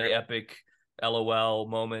lay epic LOL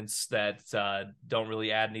moments that don't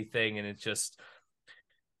really add anything, and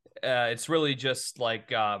it's really just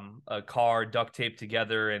like a car duct taped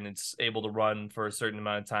together, and it's able to run for a certain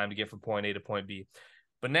amount of time to get from point A to point B.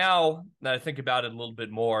 But now that I think about it a little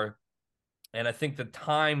bit more, and I think the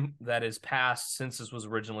time that has passed since this was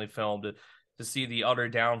originally filmed to see the utter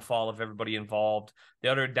downfall of everybody involved,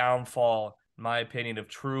 the utter downfall, in my opinion, of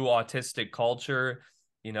true autistic culture.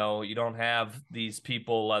 You don't have these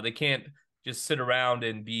people, they can't just sit around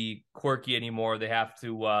and be quirky anymore. They have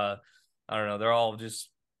to, I don't know, they're all just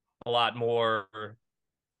a lot more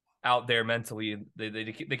out there mentally.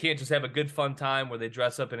 They can't just have a good fun time where they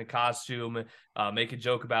dress up in a costume, make a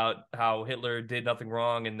joke about how Hitler did nothing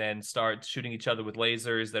wrong, and then start shooting each other with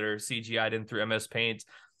lasers that are CGI'd in through MS Paint.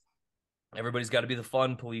 Everybody's got to be the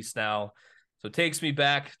fun police now. So it takes me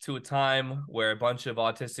back to a time where a bunch of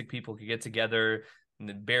autistic people could get together and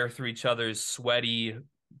then bear through each other's sweaty,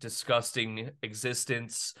 disgusting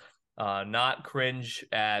existence, not cringe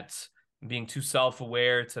at being too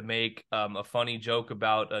self-aware to make a funny joke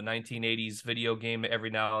about a 1980s video game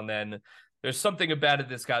every now and then. There's something about it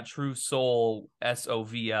that's got true soul,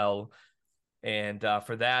 SOVL. And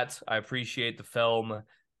for that, I appreciate the film.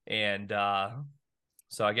 And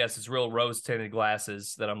so I guess it's real rose-tinted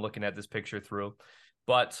glasses that I'm looking at this picture through.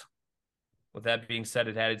 But with that being said,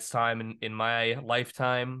 it had its time in my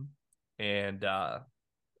lifetime, and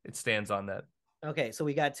it stands on that. Okay, so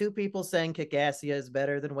we got 2 people saying Kickassia is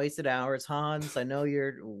better than Wasted Hours. Hans, I know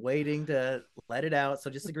you're waiting to let it out, so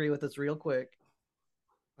just agree with us real quick.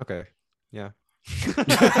 Okay. Yeah. All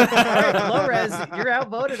right, Low-Res, you're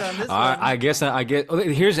outvoted on this one. I guess I get.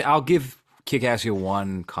 I'll give Kickassia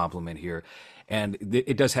one compliment here. And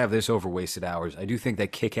it does have this over Wasted Hours. I do think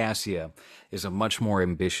that Kickassia is a much more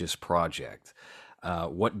ambitious project.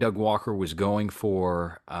 What Doug Walker was going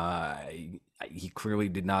for, he clearly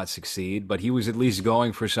did not succeed, but he was at least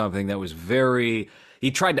going for something that was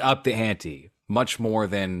he tried to up the ante much more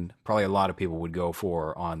than probably a lot of people would go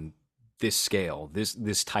for on this scale,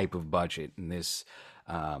 this type of budget and this,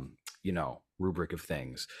 rubric of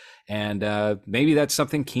things. And maybe that's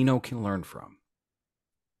something Kino can learn from.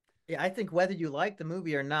 Yeah, I think whether you like the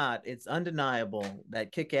movie or not, it's undeniable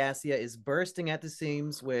that Kickassia is bursting at the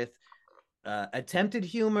seams with attempted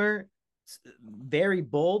humor, very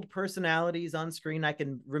bold personalities on screen. I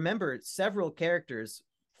can remember several characters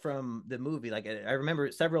from the movie. Like I remember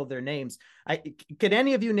several of their names. Could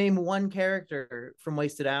any of you name one character from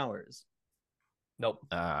Wasted Hours? Nope.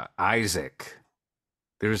 Isaac.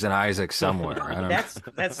 There's an Isaac somewhere. I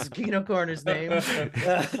don't that's Kino Corner's name.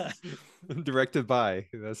 Directed by.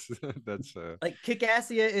 That's like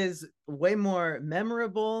Kickassia is way more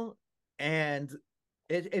memorable, and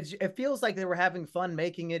it feels like they were having fun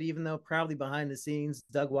making it, even though probably behind the scenes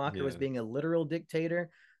Doug Walker was being a literal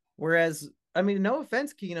dictator. Whereas, I mean, no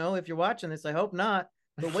offense, Kino, if you're watching this, I hope not.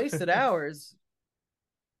 But Wasted Hours,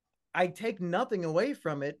 I take nothing away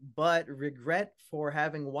from it, but regret for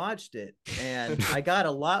having watched it. And I got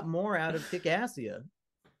a lot more out of Kickassia.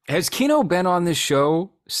 Has Kino been on this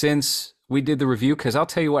show since we did the review? Because I'll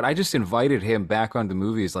tell you what, I just invited him back on the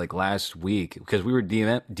movies like last week because we were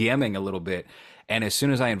DMing a little bit. And as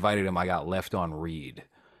soon as I invited him, I got left on read.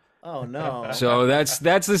 Oh, no. So that's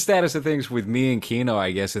the status of things with me and Kino,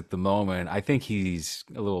 I guess, at the moment. I think he's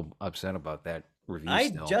a little upset about that.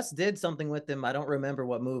 I just did something with him. I don't remember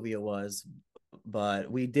what movie it was,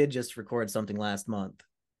 but we did just record something last month.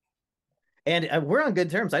 And we're on good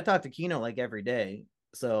terms. I talk to Kino like every day.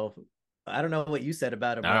 So I don't know what you said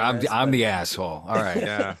about him. I'm the asshole. All right.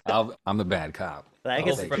 Yeah. I'm the bad cop. I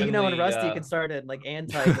guess Kino and Rusty could start a like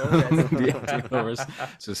anti-Lopez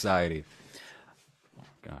society.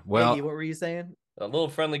 God. Well, Iggy, what were you saying? A little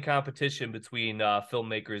friendly competition between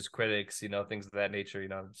filmmakers, critics, things of that nature.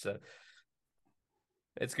 So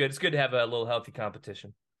it's good. It's good to have a little healthy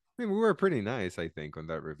competition. I mean, we were pretty nice, I think, on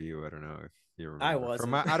that review. I don't know if you remember. I was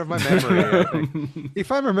out of my memory. I think.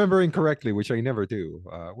 If I'm remembering correctly, which I never do,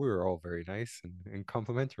 we were all very nice and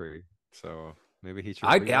complimentary. So maybe he should.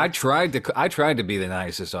 I tried to be the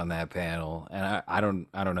nicest on that panel, and I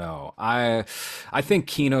don't know. I think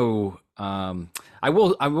Kino. I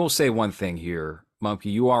will say one thing here,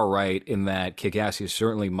 Mumkey. You are right in that Kickassia is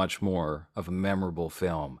certainly much more of a memorable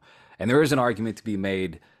film. And there is an argument to be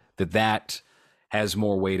made that has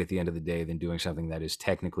more weight at the end of the day than doing something that is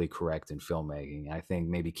technically correct in filmmaking. I think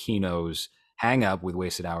maybe Kino's hang up with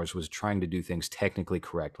Wasted Hours was trying to do things technically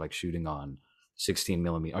correct, like shooting on 16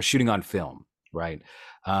 millimeter or shooting on film, right?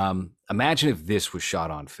 Imagine if this was shot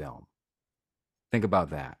on film. Think about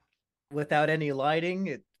that. Without any lighting,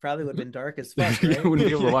 it probably would have been dark as fuck, right? You wouldn't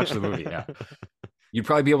be able to watch the movie, yeah. You'd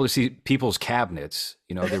probably be able to see people's cabinets.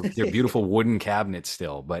 They're beautiful wooden cabinets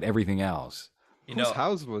still, but everything else. Whose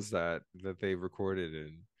house was that they recorded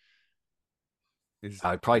in?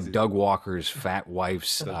 Probably Doug Walker's fat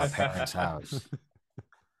wife's parents' house.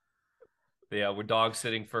 Yeah, we're dog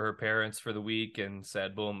sitting for her parents for the week and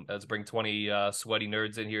said, boom, let's bring 20 sweaty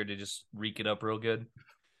nerds in here to just reek it up real good.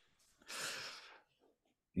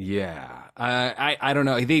 Yeah, I don't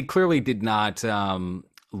know. They clearly did not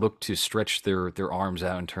look to stretch their arms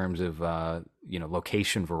out in terms of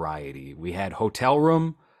location variety. We had hotel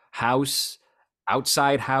room, house,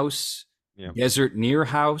 outside house, desert near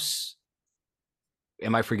house.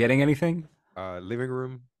 Am I forgetting anything? Living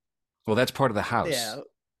room. Well, that's part of the house. Yeah.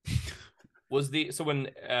 When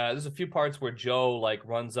there's a few parts where Joe like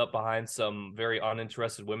runs up behind some very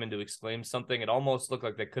uninterested women to exclaim something. It almost looked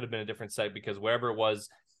like that could have been a different site because wherever it was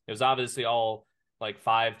obviously all like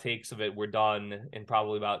 5 takes of it were done in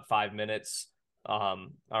probably about 5 minutes. I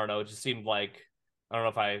don't know. It just seemed like, I don't know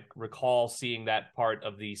if I recall seeing that part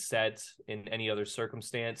of the set in any other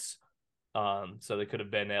circumstance. So they could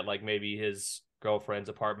have been at like maybe his girlfriend's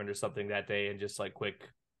apartment or something that day and just like quick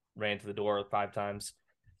ran to the door 5 times.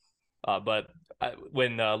 But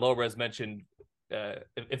when Low-Res mentioned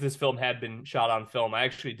if this film had been shot on film, I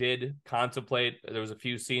actually did contemplate. There was a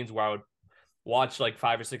few scenes where I would watch like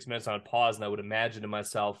 5 or 6 minutes on pause, and I would imagine to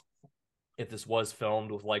myself if this was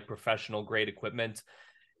filmed with like professional grade equipment.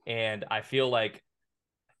 And I feel like,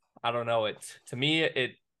 I don't know, to me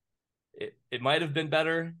it might have been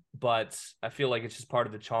better, but I feel like it's just part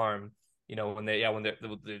of the charm. When they're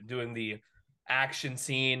doing the action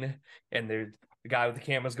scene and the guy with the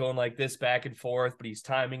camera's going like this back and forth, but he's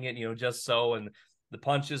timing it, just so, and the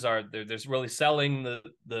punches are there's really selling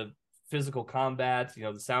the physical combat.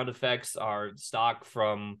 The sound effects are stock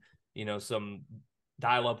from some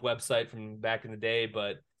dial-up website from back in the day,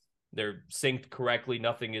 but they're synced correctly.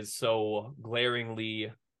 Nothing is so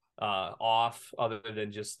glaringly off, other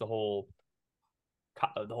than just the whole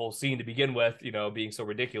scene to begin with, being so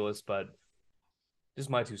ridiculous. But just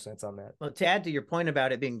my 2 cents on that. Well, to add to your point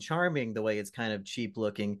about it being charming, the way it's kind of cheap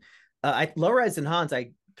looking, Low-Res and Hans,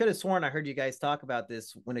 I could have sworn I heard you guys talk about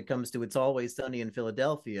this when it comes to It's Always Sunny in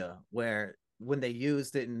Philadelphia, where when they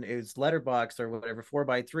used it in it was letterbox or whatever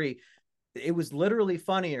 4:3, it was literally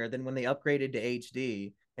funnier than when they upgraded to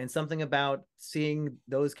HD. And something about seeing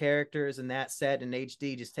those characters and that set in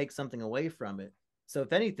HD just takes something away from it. So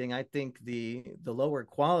if anything, I think the lower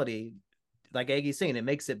quality, like Aggie's saying, it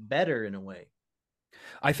makes it better in a way.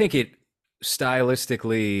 I think it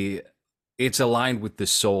stylistically, it's aligned with the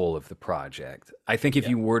soul of the project. I think if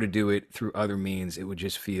you were to do it through other means, it would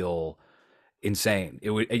just feel insane. It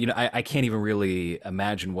would, I can't even really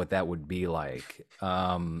imagine what that would be like.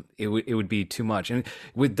 It would be too much. And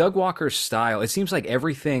with Doug Walker's style, it seems like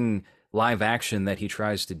everything live action that he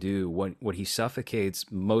tries to do, what he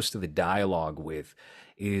suffocates most of the dialogue with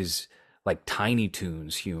is like Tiny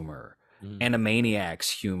Toons humor,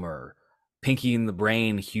 Animaniacs humor, Pinky and the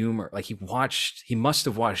Brain humor. Like he must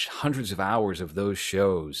have watched hundreds of hours of those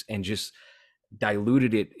shows and just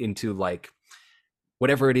diluted it into like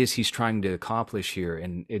whatever it is he's trying to accomplish here.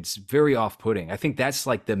 And it's very off-putting. I think that's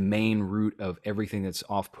like the main root of everything that's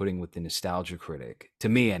off-putting with the Nostalgia Critic, to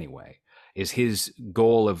me anyway, is his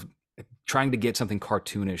goal of trying to get something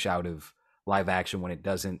cartoonish out of live action when it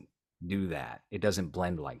doesn't do that. It doesn't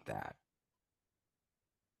blend like that.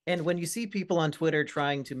 And when you see people on Twitter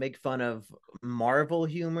trying to make fun of Marvel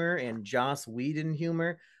humor and Joss Whedon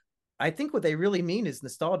humor, I think what they really mean is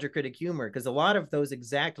Nostalgia Critic humor, because a lot of those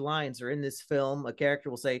exact lines are in this film. A character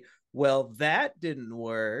will say, well, that didn't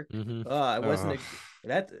work. I wasn't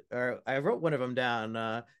that, or I wrote one of them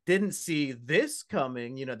down. Didn't see this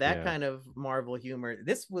coming. You know, that kind of Marvel humor.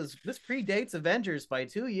 This predates Avengers by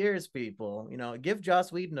 2 years, people. You know, give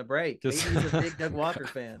Joss Whedon a break. Maybe he's a big Doug Walker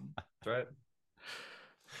fan. That's right.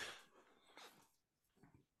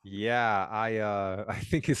 Yeah, I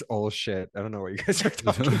think it's all shit. I don't know what you guys are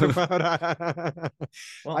talking about.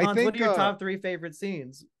 Well, Hans, what are your top 3 favorite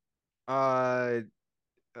scenes?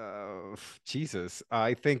 Jesus,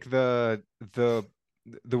 I think the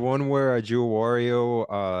one where Joe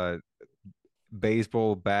Wario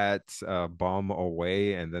baseball bats bomb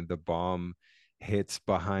away, and then the bomb hits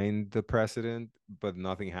behind the president, but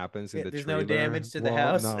nothing happens in the there's trailer. No damage to the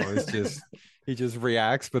house. No, it's just he just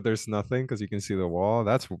reacts, but there's nothing because you can see the wall.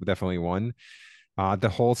 That's definitely one. The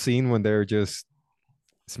whole scene when they're just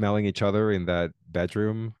smelling each other in that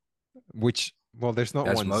bedroom, which there's not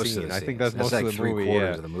one scene. I think that's most like of the movie.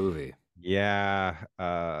 3/4 of the movie. Yeah.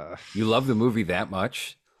 You love the movie that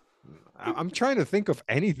much? I'm trying to think of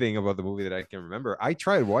anything about the movie that I can remember. I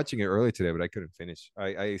tried watching it earlier today, but I couldn't finish.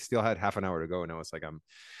 I still had half an hour to go, and I was like,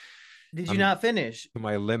 Did you not finish? To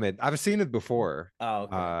my limit. I've seen it before. Oh,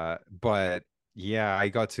 okay. But yeah,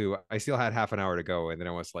 I still had half an hour to go, and then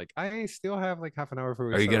I was like, I still have like half an hour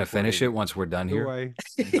for. Are you gonna finish it once we're done here?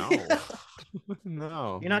 No.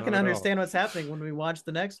 No. You're not gonna understand what's happening when we watch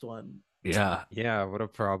the next one. Yeah. Yeah, what a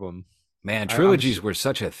problem. Man, trilogies were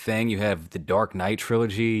such a thing. You have the Dark Knight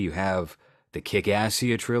trilogy, you have the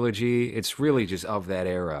Kickassia trilogy. It's really just of that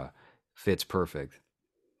era. Fits perfect.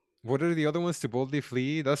 What are the other ones? To Boldly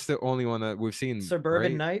Flee? That's the only one that we've seen.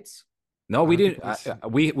 Suburban Nights? No, we didn't.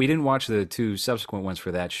 We didn't watch the 2 subsequent ones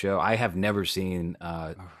for that show. I have never seen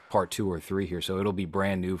part 2 or 3 here, so it'll be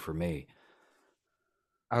brand new for me.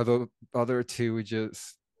 Are the other 2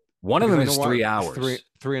 just... One of them is 3 hours.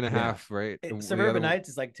 Three and a half, right? Suburban Nights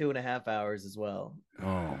is like 2.5 hours as well.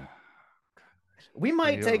 Oh. We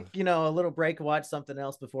might take, a little break, watch something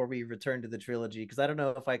else before we return to the trilogy, because I don't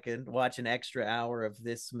know if I can watch an extra hour of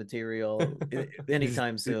this material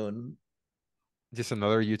anytime soon. Just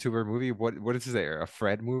another YouTuber movie? What is there? A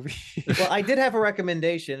Fred movie? Well, I did have a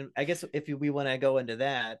recommendation. I guess if we want to go into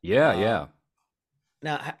that. Yeah.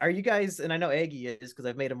 Now, are you guys, and I know Aggie is because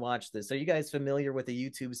I've made him watch this, are you guys familiar with a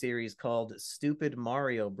YouTube series called Stupid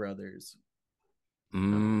Mario Brothers?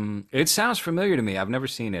 It sounds familiar to me. I've never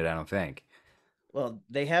seen it, I don't think. Well,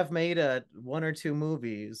 they have made 1 or 2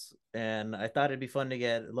 movies, and I thought it'd be fun to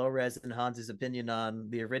get Low-Res and Hans's opinion on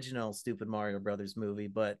the original Stupid Mario Brothers movie,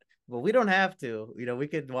 but we don't have to. We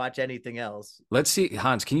could watch anything else. Let's see,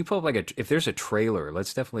 Hans, can you pull up if there's a trailer,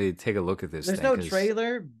 let's definitely take a look at this. There's no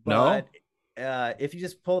trailer, but no? If you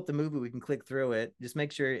just pull up the movie, we can click through it. Just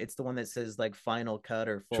make sure it's the one that says like final cut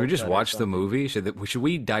or full. Should we just watch the movie? Should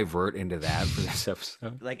we divert into that for this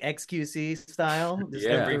episode? Like XQC style? Just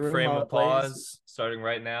every frame of pause, starting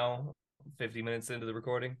right now, 50 minutes into the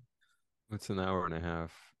recording. It's an hour and a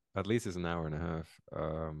half. At least it's an hour and a half.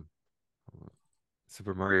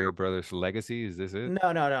 Super Mario Brothers Legacy, is this it?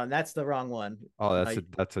 No, that's the wrong one. Oh,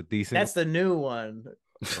 that's a decent. That's the new one.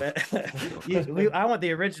 I want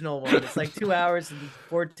the original one. It's like 2 hours and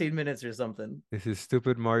 14 minutes or something. This is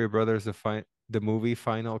Stupid Mario Brothers, the movie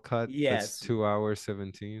final cut. Yes. That's 2 hours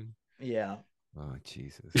 17. Yeah. Oh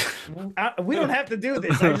Jesus. We don't have to do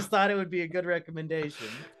this. I just thought it would be a good recommendation.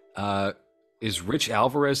 Is Rich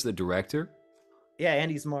Alvarez the director? Yeah,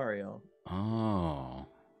 Andy's Mario. Oh.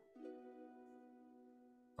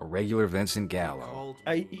 A regular Vincent Gallo.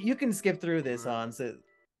 You can skip through this, Hans. No.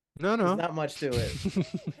 There's not much to it.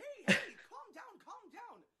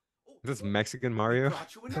 This is Mexican Mario.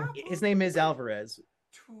 His name is Alvarez.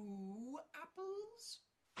 2 apples?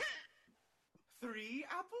 3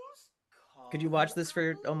 apples? Could you watch this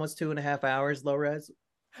for almost 2.5 hours, low res?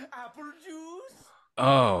 Apple juice?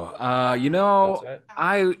 Oh, you know,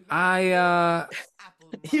 I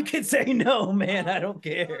You can say no, man. I don't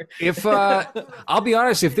care. If I'll be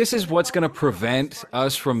honest, if this is what's going to prevent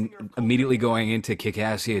us from immediately going into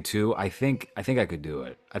Kickassia 2, I think I could do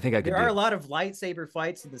it. I think I could. There are a lot of lightsaber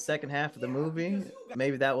fights in the second half of the movie.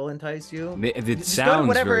 Maybe that will entice you. It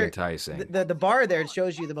sounds very enticing. The bar there, it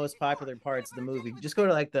shows you the most popular parts of the movie. Just go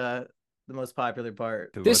to like the most popular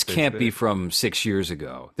part. This can't be from 6 years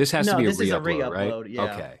ago. This has to be a re-upload, right? Yeah.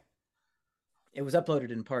 Okay. It was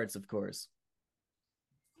uploaded in parts, of course.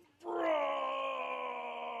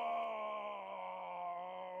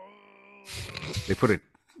 They put it.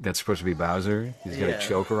 That's supposed to be Bowser. He's got a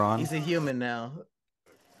choker on. He's a human now.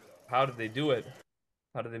 How did they do it?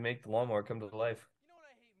 How did they make the lawnmower come to life?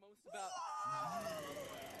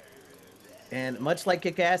 And much like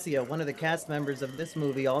Kickassia, one of the cast members of this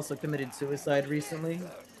movie also committed suicide recently.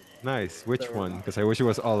 Nice. Which one? Because I wish it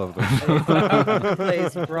was all of them.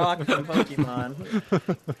 Plays Brock from Pokemon.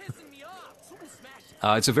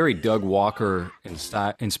 It's a very Doug Walker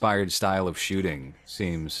inspired style of shooting,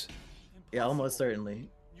 seems. Yeah, almost certainly.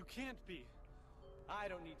 You can't be. I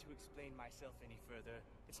don't need to explain myself any further.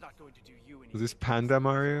 It's not going to do you any. Is this Panda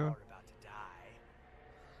Mario?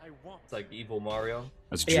 It's like evil Mario.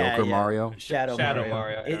 That's Joker Mario. Shadow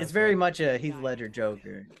Mario. Yeah, it's very much a Heath Ledger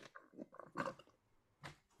Joker.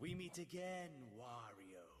 We meet again,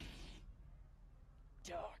 Wario.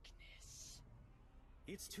 Darkness.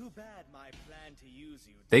 It's too bad my plan to use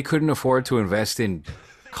you. They couldn't afford to invest in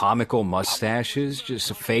comical mustaches, just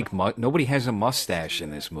a fake nobody has a mustache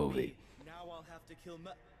in this movie. Now I'll have to kill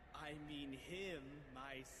I mean him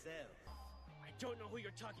myself. I don't know who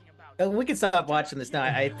you're talking about. We can stop watching this now.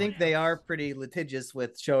 I think they are pretty litigious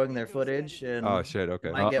with showing their footage, and oh shit,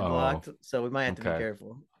 okay, might get blocked, so we might have to be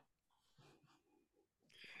careful.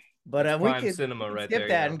 But we could skip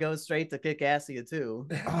that and go straight to Kickassia too.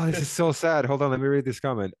 Oh, this is so sad. Hold on, let me read this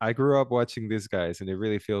comment. I grew up watching these guys, and it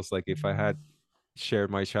really feels like if I had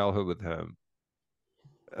shared my childhood with him.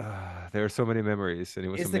 There are so many memories, and it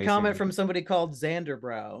was It's amazing. the comment from somebody called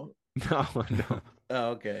Xanderbrow. No. Oh,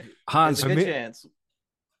 okay. Hans, There's a good chance.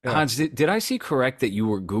 Hans, did I see correct that you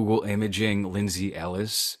were Google imaging Lindsay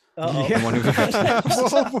Ellis? Yeah.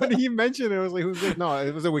 Well, when he mentioned it, I was like, "Who's this?" No,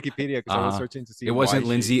 it was a Wikipedia because I was searching to see. It wasn't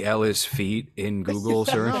Lindsay Ellis' feet in Google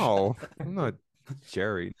search. No, I'm not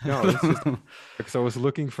Jerry. No, it's just because I was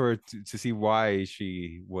looking for to see why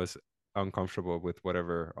she was uncomfortable with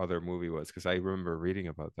whatever other movie was, because I remember reading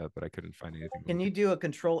about that, but I couldn't find anything. Can you do a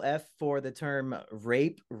Control F for the term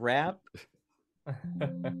rape rap?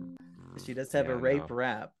 She does have a rape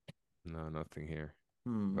rap. No, nothing here.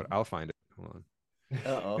 But I'll find it. Hold on.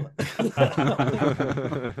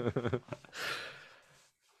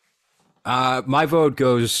 My vote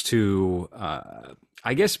goes to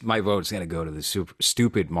I guess my vote's gonna go to the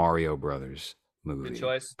stupid Mario Brothers movie. Good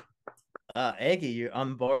choice. Eggy, you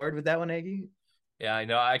on board with that one, Eggy? Yeah, I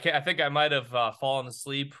know. I think I might have fallen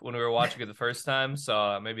asleep when we were watching it the first time,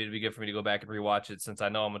 so maybe it'd be good for me to go back and rewatch it, since I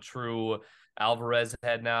know I'm a true Alvarez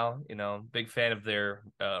head now. You know, big fan of their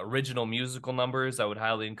original musical numbers. I would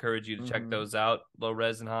highly encourage you to check those out, Low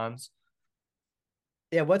Res and Hans.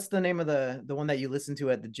 Yeah, what's the name of the one that you listen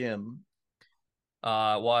to at the gym?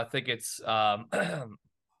 Well, I think it's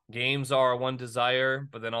Games Are One Desire,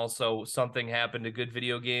 but then also Something Happened to Good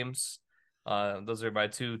Video Games. Those are my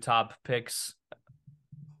two top picks.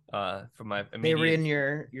 For my immediate... They were in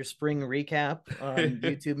your spring recap on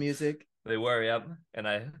YouTube Music. They were, yep.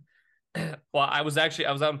 And well, I was out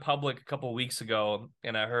in public a couple of weeks ago,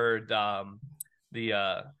 and I heard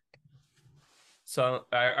so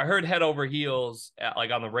I heard Head Over Heels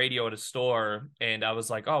like on the radio at a store, and I was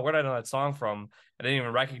like, oh, where did I know that song from? I didn't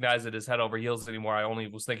even recognize it as Head Over Heels anymore. I only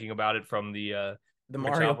was thinking about it from the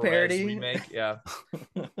Mario parody remake. Yeah.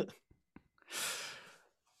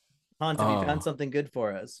 Hans, have you found something good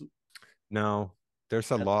for us? No,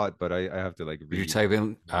 there's a lot, but I have to like read. You type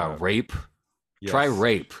in rape. Yes. Try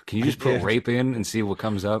rape. Can you just put rape in and see what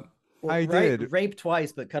comes up? Well, I did rape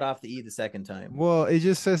twice, but cut off the E the second time. Well, it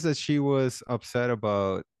just says that she was upset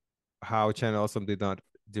about how Channel Awesome did not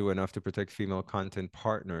do enough to protect female content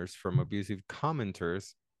partners from abusive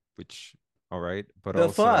commenters, which all right, but The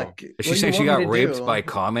also fuck? Is she saying she got raped by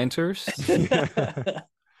commenters?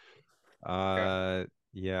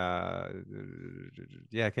 Yeah,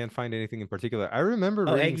 I can't find anything in particular. I remember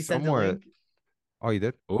Oh, reading Eggy sent a somewhere. link. Oh, you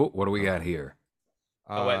did? Oh, what do we got here?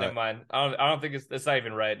 Oh wait, never mind. I don't think it's not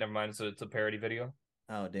even right. Never mind. So it's a parody video.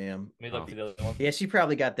 Oh damn. Let me look for the other one. Yeah, she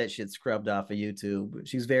probably got that shit scrubbed off of YouTube.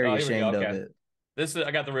 She's very ashamed of it. This is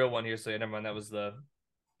I got the real one here, so never mind. That was the.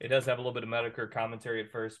 It does have a little bit of Medicare commentary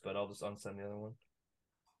at first, but I'll just unsend the other one.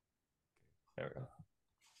 There we go.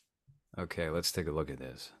 Okay, let's take a look at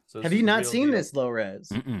this. So have you not seen this, Low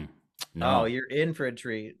Res? No. Oh, you're in for a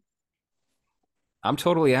treat. I'm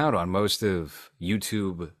totally out on most of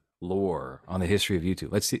YouTube lore on the history of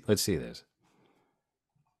YouTube. Let's see this.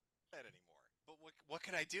 What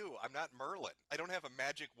can I do? I'm not Merlin. I don't have a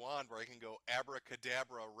magic wand where I can go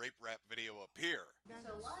abracadabra, rape rap video appear. So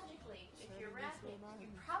logically, if you're rapping, you're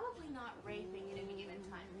probably not raping at any given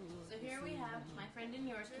time. So here we have my friend and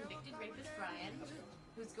yours, convicted rapist Brian,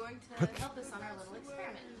 who's going to help us on our little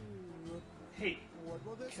experiment. Hey,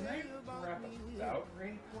 can I rap about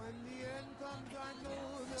rape?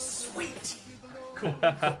 Sweet. Cool.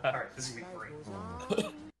 Alright, this is gonna be great.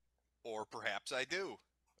 Or perhaps I do.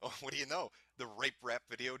 Oh, what do you know? The rape rap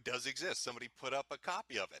video does exist. Somebody put up a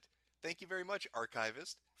copy of it. Thank you very much,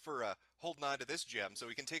 archivist, for holding on to this gem so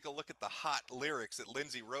we can take a look at the hot lyrics that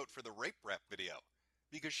Lindsay wrote for the rape rap video.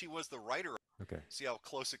 Because she was the writer. Okay. See how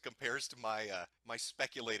close it compares to my my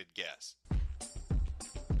speculated guess.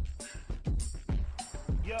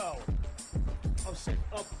 Yo, I'm setting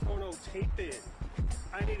up porno taping.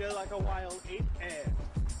 I need it like a wild ape and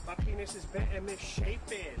my penis is bent and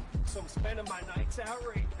misshapen, so I'm spending my nights out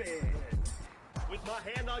raping. With my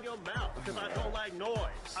hand on your mouth, cause I don't like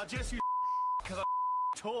noise. I'll just use cause I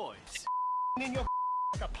toys. In your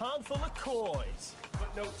like a pound full of coins.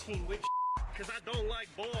 But no teen witch cause I don't like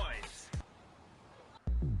boys.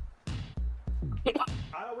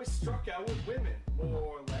 I always struck out with women, more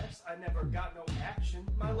or less. I never got no action.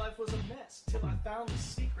 My life was a mess till I found the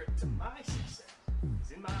secret to my success.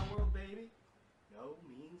 It's in my world, baby. No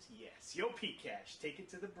means yes. Yo, P-Cash, take it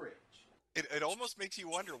to the bridge. It almost makes you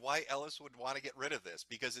wonder why Ellis would want to get rid of this,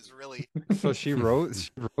 because it's really... So she wrote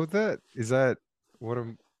that? Is that what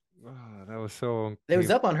I'm... Oh, that was so... It was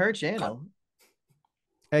up on her channel.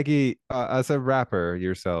 Eggy, as a rapper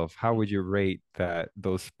yourself, how would you rate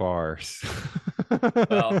those bars?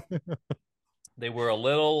 Well, they were a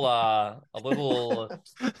little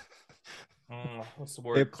what's the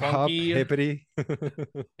word? Hip-hop, Clunky. hippity.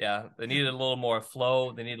 Yeah, they needed a little more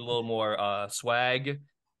flow. They needed a little more swag.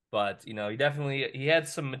 But you know, he had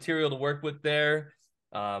some material to work with there,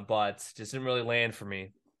 but just didn't really land for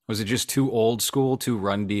me. Was it just too old school, too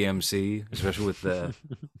Run DMC, especially with the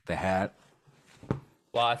hat?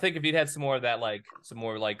 Well, I think if he'd had some more of that, like some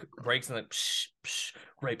more like breaks and like psh, psh,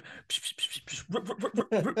 rape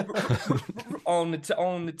on the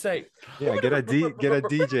tape. Yeah, get a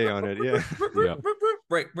DJ on it. Yeah.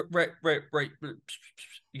 Right.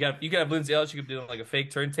 You got have Lindsay Ellis. You could do like a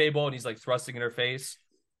fake turntable, and he's like thrusting in her face.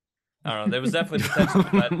 I don't know. There was definitely potential,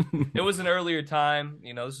 but it was an earlier time.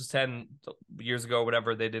 You know, this was 10 years ago, or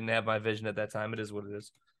whatever. They didn't have my vision at that time. It is what it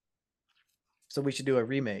is. So we should do a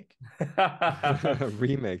remake.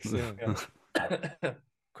 Remix, yeah.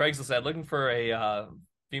 Craigslist said, looking for a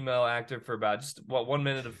female actor for about just 1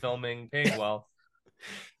 minute of filming, paying well.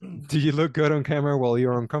 Do you look good on camera while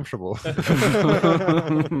you're uncomfortable?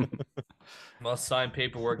 Must sign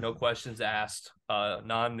paperwork, no questions asked,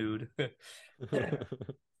 non-nude.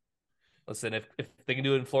 Listen, if they can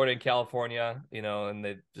do it in Florida and California, you know, and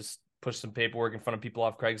they just push some paperwork in front of people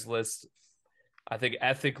off Craigslist, I think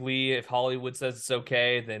ethically, if Hollywood says it's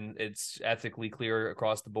okay, then it's ethically clear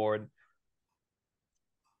across the board.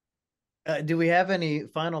 Do we have any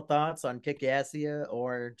final thoughts on Kickassia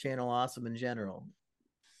or Channel Awesome in general?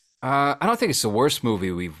 I don't think it's the worst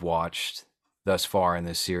movie we've watched thus far in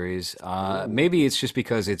this series. Maybe it's just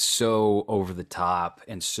because it's so over the top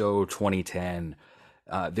and so 2010.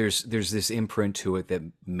 There's this imprint to it that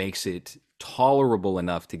makes it tolerable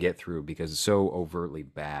enough to get through because it's so overtly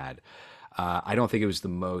bad. I don't think it was the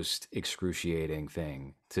most excruciating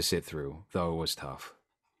thing to sit through, though it was tough.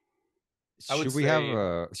 Should we have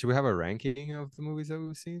a ranking of the movies that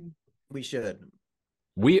we've seen? We should.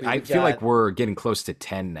 I feel like we're getting close to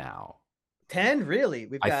 10 now. 10, really?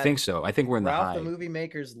 I think so. I think we're in the high. Ralph the Movie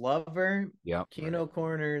Maker's Lover. Yep. Kino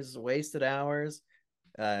Corner's Wasted Hours.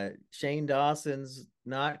 Shane Dawson's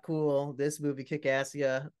Not Cool. This movie,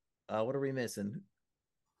 Kickassia. What are we missing?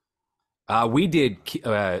 We did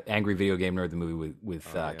Angry Video Game Nerd, the movie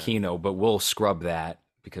with Kino, but we'll scrub that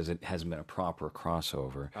because it hasn't been a proper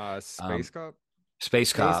crossover. Space Cop?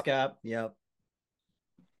 Space Cop. Space Cop, yep.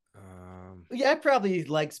 Yeah, I probably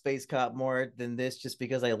like Space Cop more than this just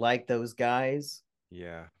because I like those guys.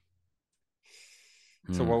 Yeah.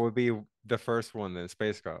 So what would be the first one then?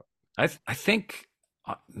 Space Cop? I think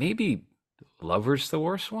maybe Lover's the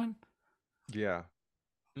worst one. Yeah.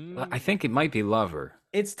 I think it might be Lover.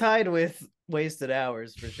 It's tied with Wasted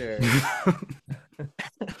Hours for sure.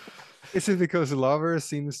 Is it because Lover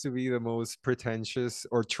seems to be the most pretentious,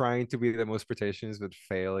 or trying to be the most pretentious, but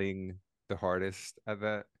failing the hardest at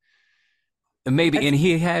that? Maybe, and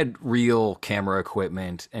he had real camera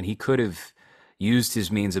equipment, and he could have used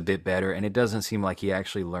his means a bit better, and it doesn't seem like he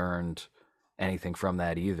actually learned anything from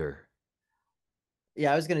that either.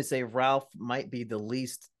 Yeah, I was going to say Ralph might be the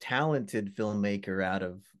least talented filmmaker out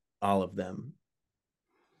of all of them.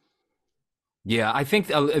 Yeah, I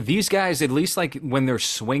think these guys, at least like when they're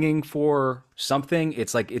swinging for something,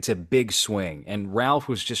 it's like it's a big swing. And Ralph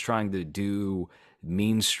was just trying to do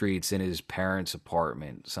Mean Streets in his parents'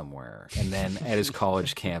 apartment somewhere, and then at his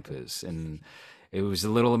college campus. And it was a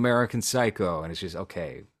little American Psycho, and it's just,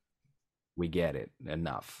 okay, we get it,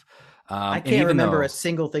 enough. I can't remember a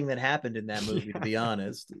single thing that happened in that movie, to be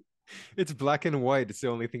honest. It's black and white. It's the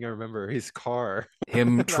only thing I remember. His car.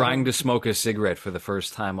 Him trying to smoke a cigarette for the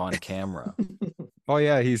first time on camera. Oh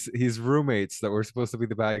yeah, his roommates that were supposed to be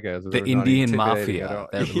the bad guys. The Indian mafia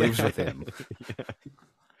that lives with him.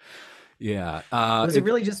 Yeah. Was it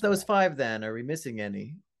really just those 5 then? Are we missing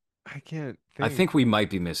any? I can't think. I think we might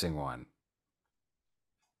be missing one.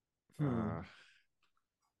 The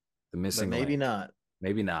missing but maybe link. not.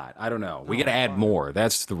 Maybe not. I don't know. We got to add more.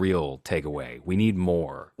 That's the real takeaway. We need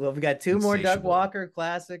more. Well, we've got 2 more Doug Walker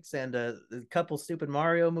classics and a couple stupid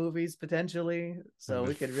Mario movies potentially. So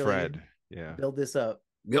we could really build this up.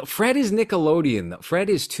 Fred is Nickelodeon, though. Fred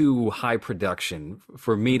is too high production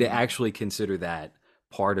for me to actually consider that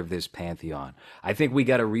part of this pantheon. I think we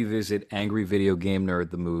got to revisit Angry Video Game Nerd,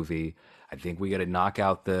 the movie. I think we got to knock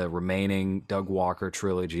out the remaining Doug Walker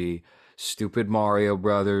trilogy. Stupid Mario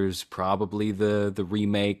Brothers, probably the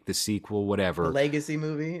remake, the sequel, whatever. The Legacy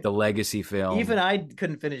movie. The Legacy film. Even I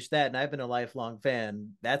couldn't finish that, and I've been a lifelong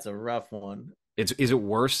fan. That's a rough one. Is it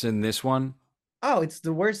worse than this one? Oh, it's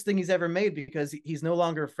the worst thing he's ever made because he's no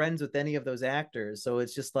longer friends with any of those actors. So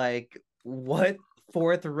it's just like, what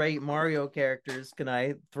 4th-rate Mario characters can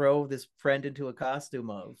I throw this friend into a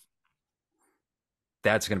costume of?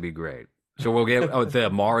 That's going to be great. So we'll get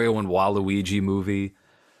the Mario and Waluigi movie.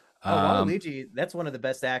 Waluigi, that's one of the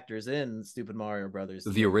best actors in Stupid Mario Brothers.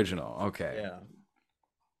 The original, okay. Yeah.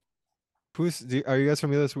 Are you guys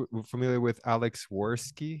familiar with Alex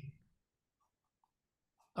Worski?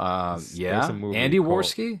 Yeah, Andy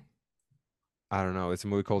Worski? I don't know. It's a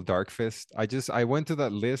movie called Dark Fist. I went to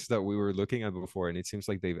that list that we were looking at before, and it seems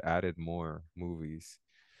like they've added more movies.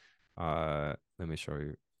 Let me show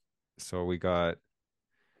you. So we got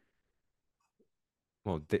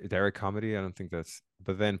Derek Comedy. I don't think that's.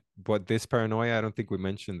 But this Paranoia, I don't think we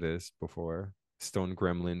mentioned this before. Stone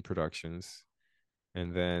Gremlin Productions,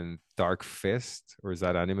 and then Dark Fist, or is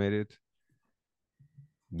that animated?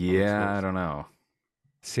 Yeah, I don't know.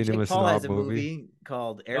 Cinema Paul has Snob a movie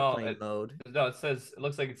called Airplane Mode. No, it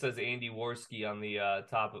looks like it says Andy Worski on the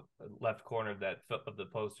top left corner of the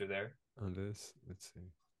poster there. On this, let's see.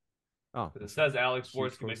 Oh, it says Alex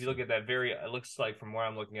Worski, but if you look at that it looks like from where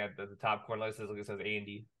I'm looking at the top corner, it says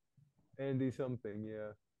Andy. Andy something,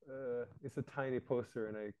 yeah. It's a tiny poster,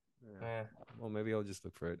 and well, maybe I'll just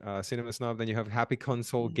look for it. Cinema Snob. Then you have Happy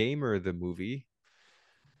Console Gamer, the movie.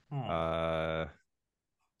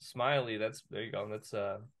 Smiley. There you go. That's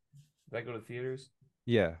did that go to theaters?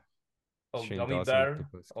 Yeah. Oh, Shane Gummy Dawson, Bear.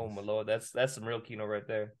 Oh my lord, that's some real Kino right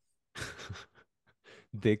there.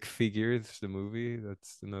 Dick Figures, the movie.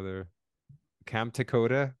 That's another. Camp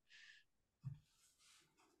Dakota.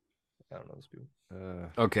 I don't know those people.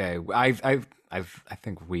 Okay, I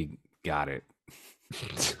think we got it.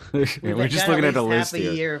 We're just looking at the list half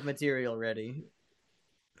here. a year of material ready.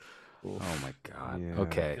 Oh my god. Yeah.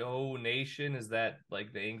 Okay. Joe Nation, is that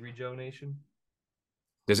like the Angry Joe Nation?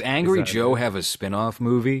 Does Angry Joe have a spin-off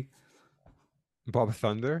movie? Bob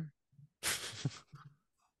Thunder?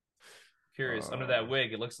 Curious. Under that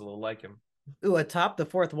wig, it looks a little like him. Ooh, atop the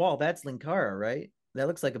 4th wall, that's Linkara, right? That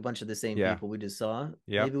looks like a bunch of the same Yeah. people we just saw.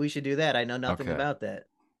 Yep. Maybe we should do that. I know nothing Okay. about that.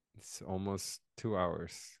 It's almost 2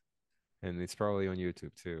 hours. And it's probably on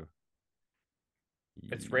YouTube too.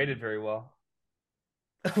 It's rated very well.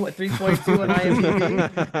 What, 3.2 on IMDb?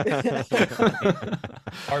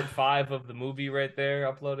 Part 5 of the movie right there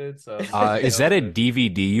uploaded. So is that a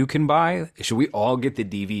DVD you can buy? Should we all get the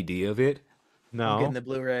DVD of it? I'm getting No, the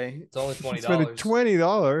Blu-ray. it's only spending $20.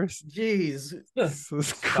 $20. Jeez. This is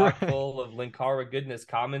Stock great. full of Linkara goodness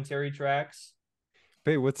commentary tracks,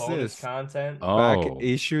 Wait, what's bonus this? content. Back Oh,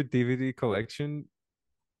 issue DVD collection.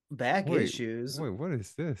 Back Wait, issues. Wait, what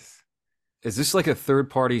is this? is this like a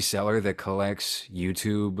third-party seller that collects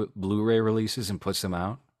YouTube Blu-ray releases and puts them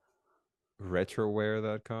out?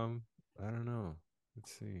 Retroware.com? I don't know.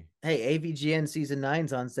 Let's see. Hey, AVGN season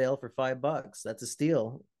 9's on sale for $5. That's a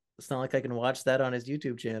steal. It's not like I can watch that on his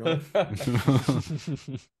YouTube channel.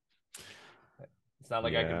 It's not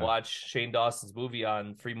like I can Yeah. watch Shane Dawson's movie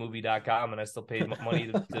on freemovie.com and I still paid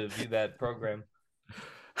money to view that program.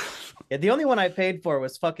 Yeah, the only one I paid for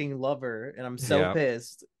was fucking Lover, and I'm so Yeah.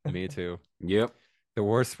 pissed. Me too. Yep. The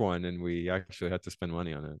worst one, and we actually had to spend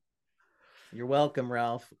money on it. You're welcome,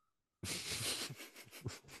 Ralph.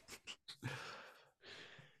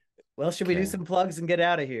 Well, should we do Okay. some plugs and get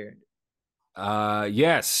out of here?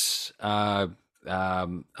 Yes.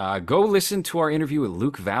 Go listen to our interview with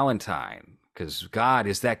Luke Valentine, because God,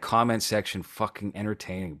 is that comment section fucking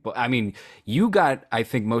entertaining. But I mean, you got, I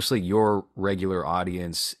think, mostly your regular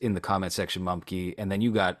audience in the comment section, Mumkey, and then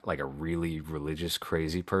you got like a really religious,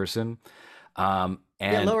 crazy person. Yeah,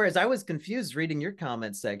 And Lowers, I was confused reading your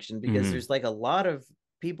comment section because Mhm. there's like a lot of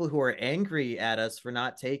people who are angry at us for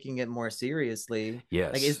not taking it more seriously.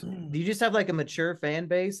 yes. Like, do you just have like a mature fan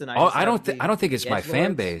base? And Oh, just I have don't. the I don't think it's my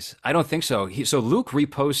fan edgelords? base. I don't think so. So Luke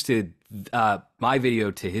reposted my video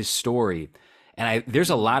to his story, and there's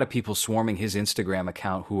a lot of people swarming his Instagram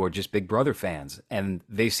account who are just Big Brother fans, and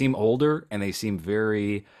they seem older and they seem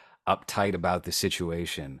very uptight about the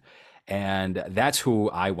situation. And that's who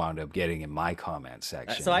I wound up getting in my comment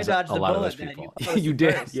section. So I is dodged a the lot of bullet those then. people. You posted You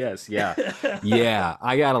did, first. yes, yeah, yeah.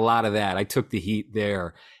 I got a lot of that. I took the heat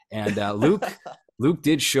there, and Luke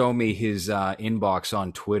did show me his inbox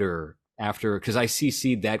on Twitter after, because I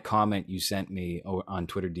CC'd that comment you sent me on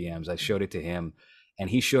Twitter DMs. I showed it to him, and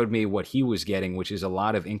he showed me what he was getting, which is a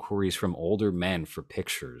lot of inquiries from older men for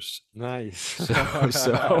pictures. Nice.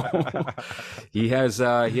 So he has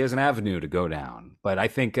an avenue to go down. But I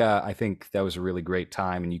think that was a really great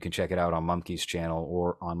time, and you can check it out on Mumkey's channel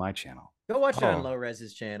or on my channel. Go watch it on Oh. Low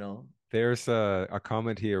Res's channel. There's a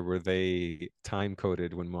comment here where they time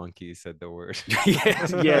coded when Monkey said the word.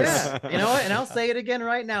 Yes. Yeah, you know what? And I'll say it again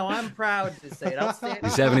right now. I'm proud to say it. I'll say it.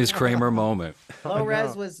 He's having his Kramer moment. Low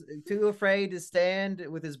Res was too afraid to stand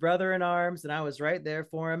with his brother in arms, and I was right there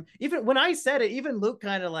for him. Even when I said it, even Luke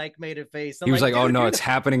kind of like made a face. I'm He was like, "Oh "Dude, no, you're it's the-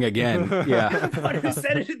 happening again." you're Yeah. the one who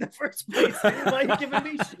said it in the first place. Why are you giving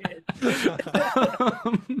me shit?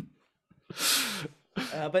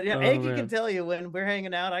 But yeah, Oh, Aggie man. can tell you when we're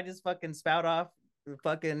hanging out, I just fucking spout off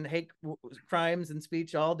fucking hate crimes and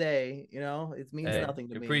speech all day. You know, it means Hey, nothing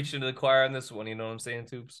to you're me. preaching to the choir on this one. You know what I'm saying,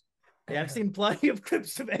 Tubes? Yeah, I've seen plenty of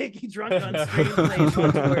clips of Aggie drunk on stream saying much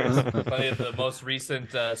worse. Plenty of the most recent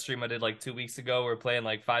stream I did like 2 weeks ago. We're playing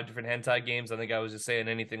like 5 different hentai games. I think I was just saying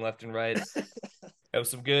anything left and right. That was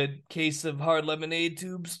some good case of hard lemonade,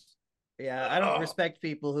 Tubes. Yeah, I don't respect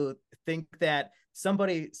people who think that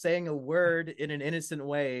somebody saying a word in an innocent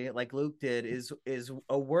way, like Luke did, is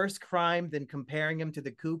a worse crime than comparing him to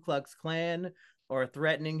the Ku Klux Klan or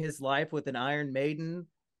threatening his life with an Iron Maiden.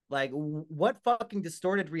 Like, what fucking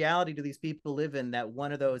distorted reality do these people live in that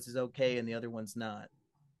one of those is okay and the other one's not?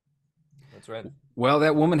 That's right. Well,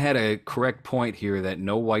 that woman had a correct point here that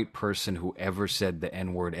no white person who ever said the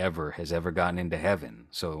N-word ever has ever gotten into heaven.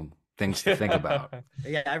 So things to think about.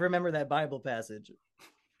 Yeah, I remember that Bible passage.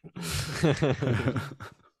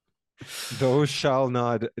 Those shall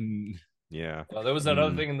not. Yeah. Well, there was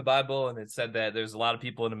another thing in the Bible, and it said that there's a lot of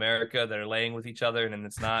people in America that are laying with each other, and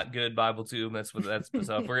it's not good Bible tube. That's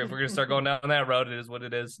so. If we're gonna start going down that road, it is what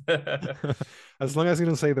it is. As long as you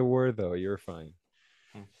don't say the word, though, you're fine.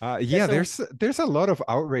 Yeah, so there's a lot of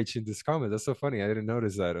outrage in this comment. That's so funny. I didn't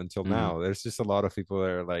notice that until now. There's just a lot of people that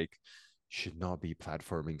are like, should not be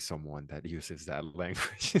platforming someone that uses that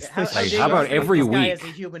language. How about every this guy week? as a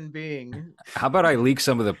human being? How about I leak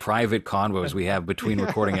some of the private convos we have between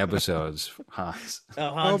recording episodes? Hans?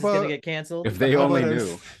 Oh, Hans is gonna get canceled. If they How only about I knew.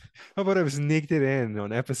 was- How about I've sneaked it in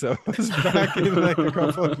on episodes back in like a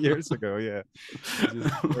couple of years ago? Yeah.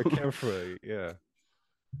 Just more carefully. Yeah.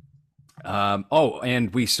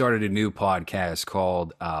 And we started a new podcast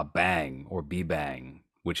called Bang or B Bang,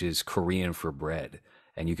 which is Korean for bread.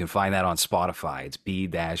 And you can find that on Spotify. It's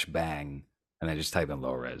B-Bang. And then just type in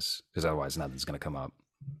low res, because otherwise nothing's going to come up.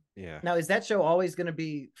 Yeah. Now, is that show always going to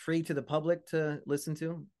be free to the public to listen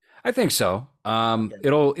to? I think so.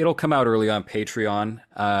 It'll come out early on Patreon,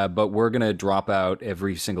 but we're gonna drop out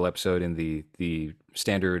every single episode in the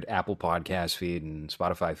standard Apple Podcast feed and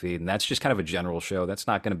Spotify feed, and that's just kind of a general show. That's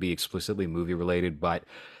not going to be explicitly movie related, but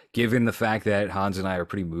given the fact that Hans and I are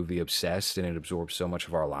pretty movie obsessed and it absorbs so much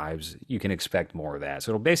of our lives, you can expect more of that.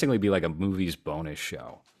 So it'll basically be like a movies bonus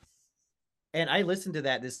show. And I listened to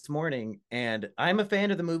that this morning, and I'm a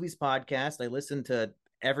fan of the Movies podcast. I listen to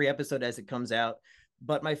every episode as it comes out.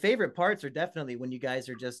 But my favorite parts are definitely when you guys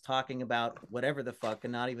are just talking about whatever the fuck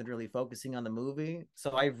and not even really focusing on the movie.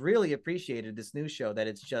 So I've really appreciated this new show that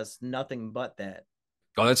it's just nothing but that.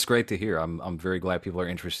 Oh, that's great to hear. I'm very glad people are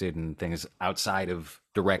interested in things outside of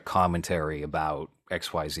direct commentary about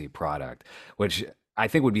XYZ product, which I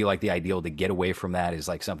think would be like the ideal. To get away from that is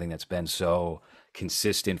like something that's been so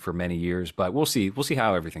consistent for many years, but we'll see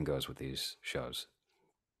how everything goes with these shows.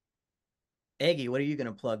 Eggy, what are you going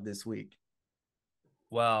to plug this week?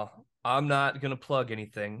 Well, I'm not going to plug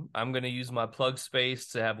anything. I'm going to use my plug space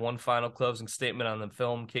to have one final closing statement on the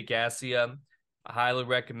film Kickassia. I highly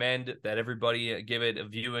recommend that everybody give it a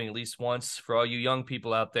viewing at least once. For all you young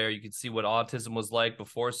people out there, you can see what autism was like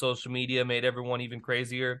before social media made everyone even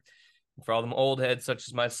crazier. For all them old heads such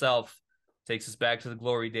as myself, takes us back to the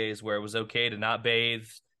glory days where it was okay to not bathe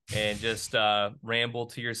and just ramble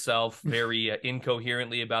to yourself very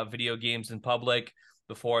incoherently about video games in public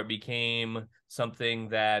before it became something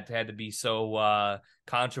that had to be so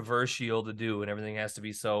controversial to do, and everything has to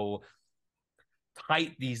be so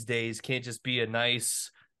tight these days. Can't just be a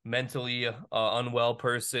nice, mentally unwell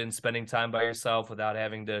person spending time by yourself without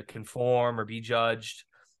having to conform or be judged.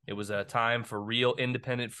 It was a time for real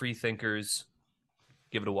independent free thinkers.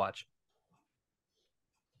 Give it a watch.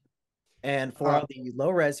 And for all the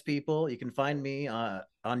low res people, you can find me on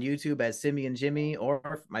YouTube as Simmy and Jimmy,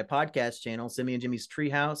 or my podcast channel, Simmy and Jimmy's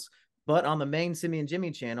Treehouse. But on the main Simmy and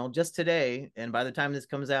Jimmy channel, just today, and by the time this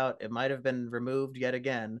comes out, it might have been removed yet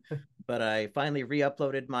again. But I finally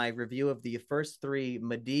re-uploaded my review of the first 3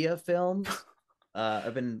 Medea films.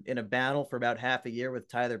 I've been in a battle for about half a year with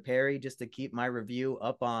Tyler Perry just to keep my review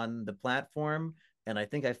up on the platform, and I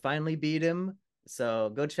think I finally beat him.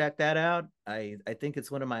 So go check that out. I think it's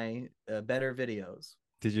one of my better videos.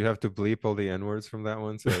 Did you have to bleep all the N-words from that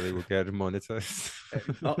one so they would get monetized?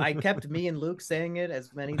 Oh, I kept me and Luke saying it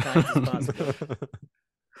as many times as possible.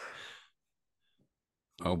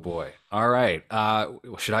 Oh boy. All right.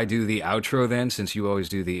 Should I do the outro then, since you always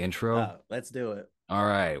do the intro? Let's do it. All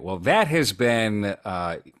right. Well, that has been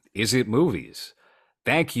Is It Movies?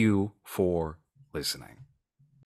 Thank you for listening.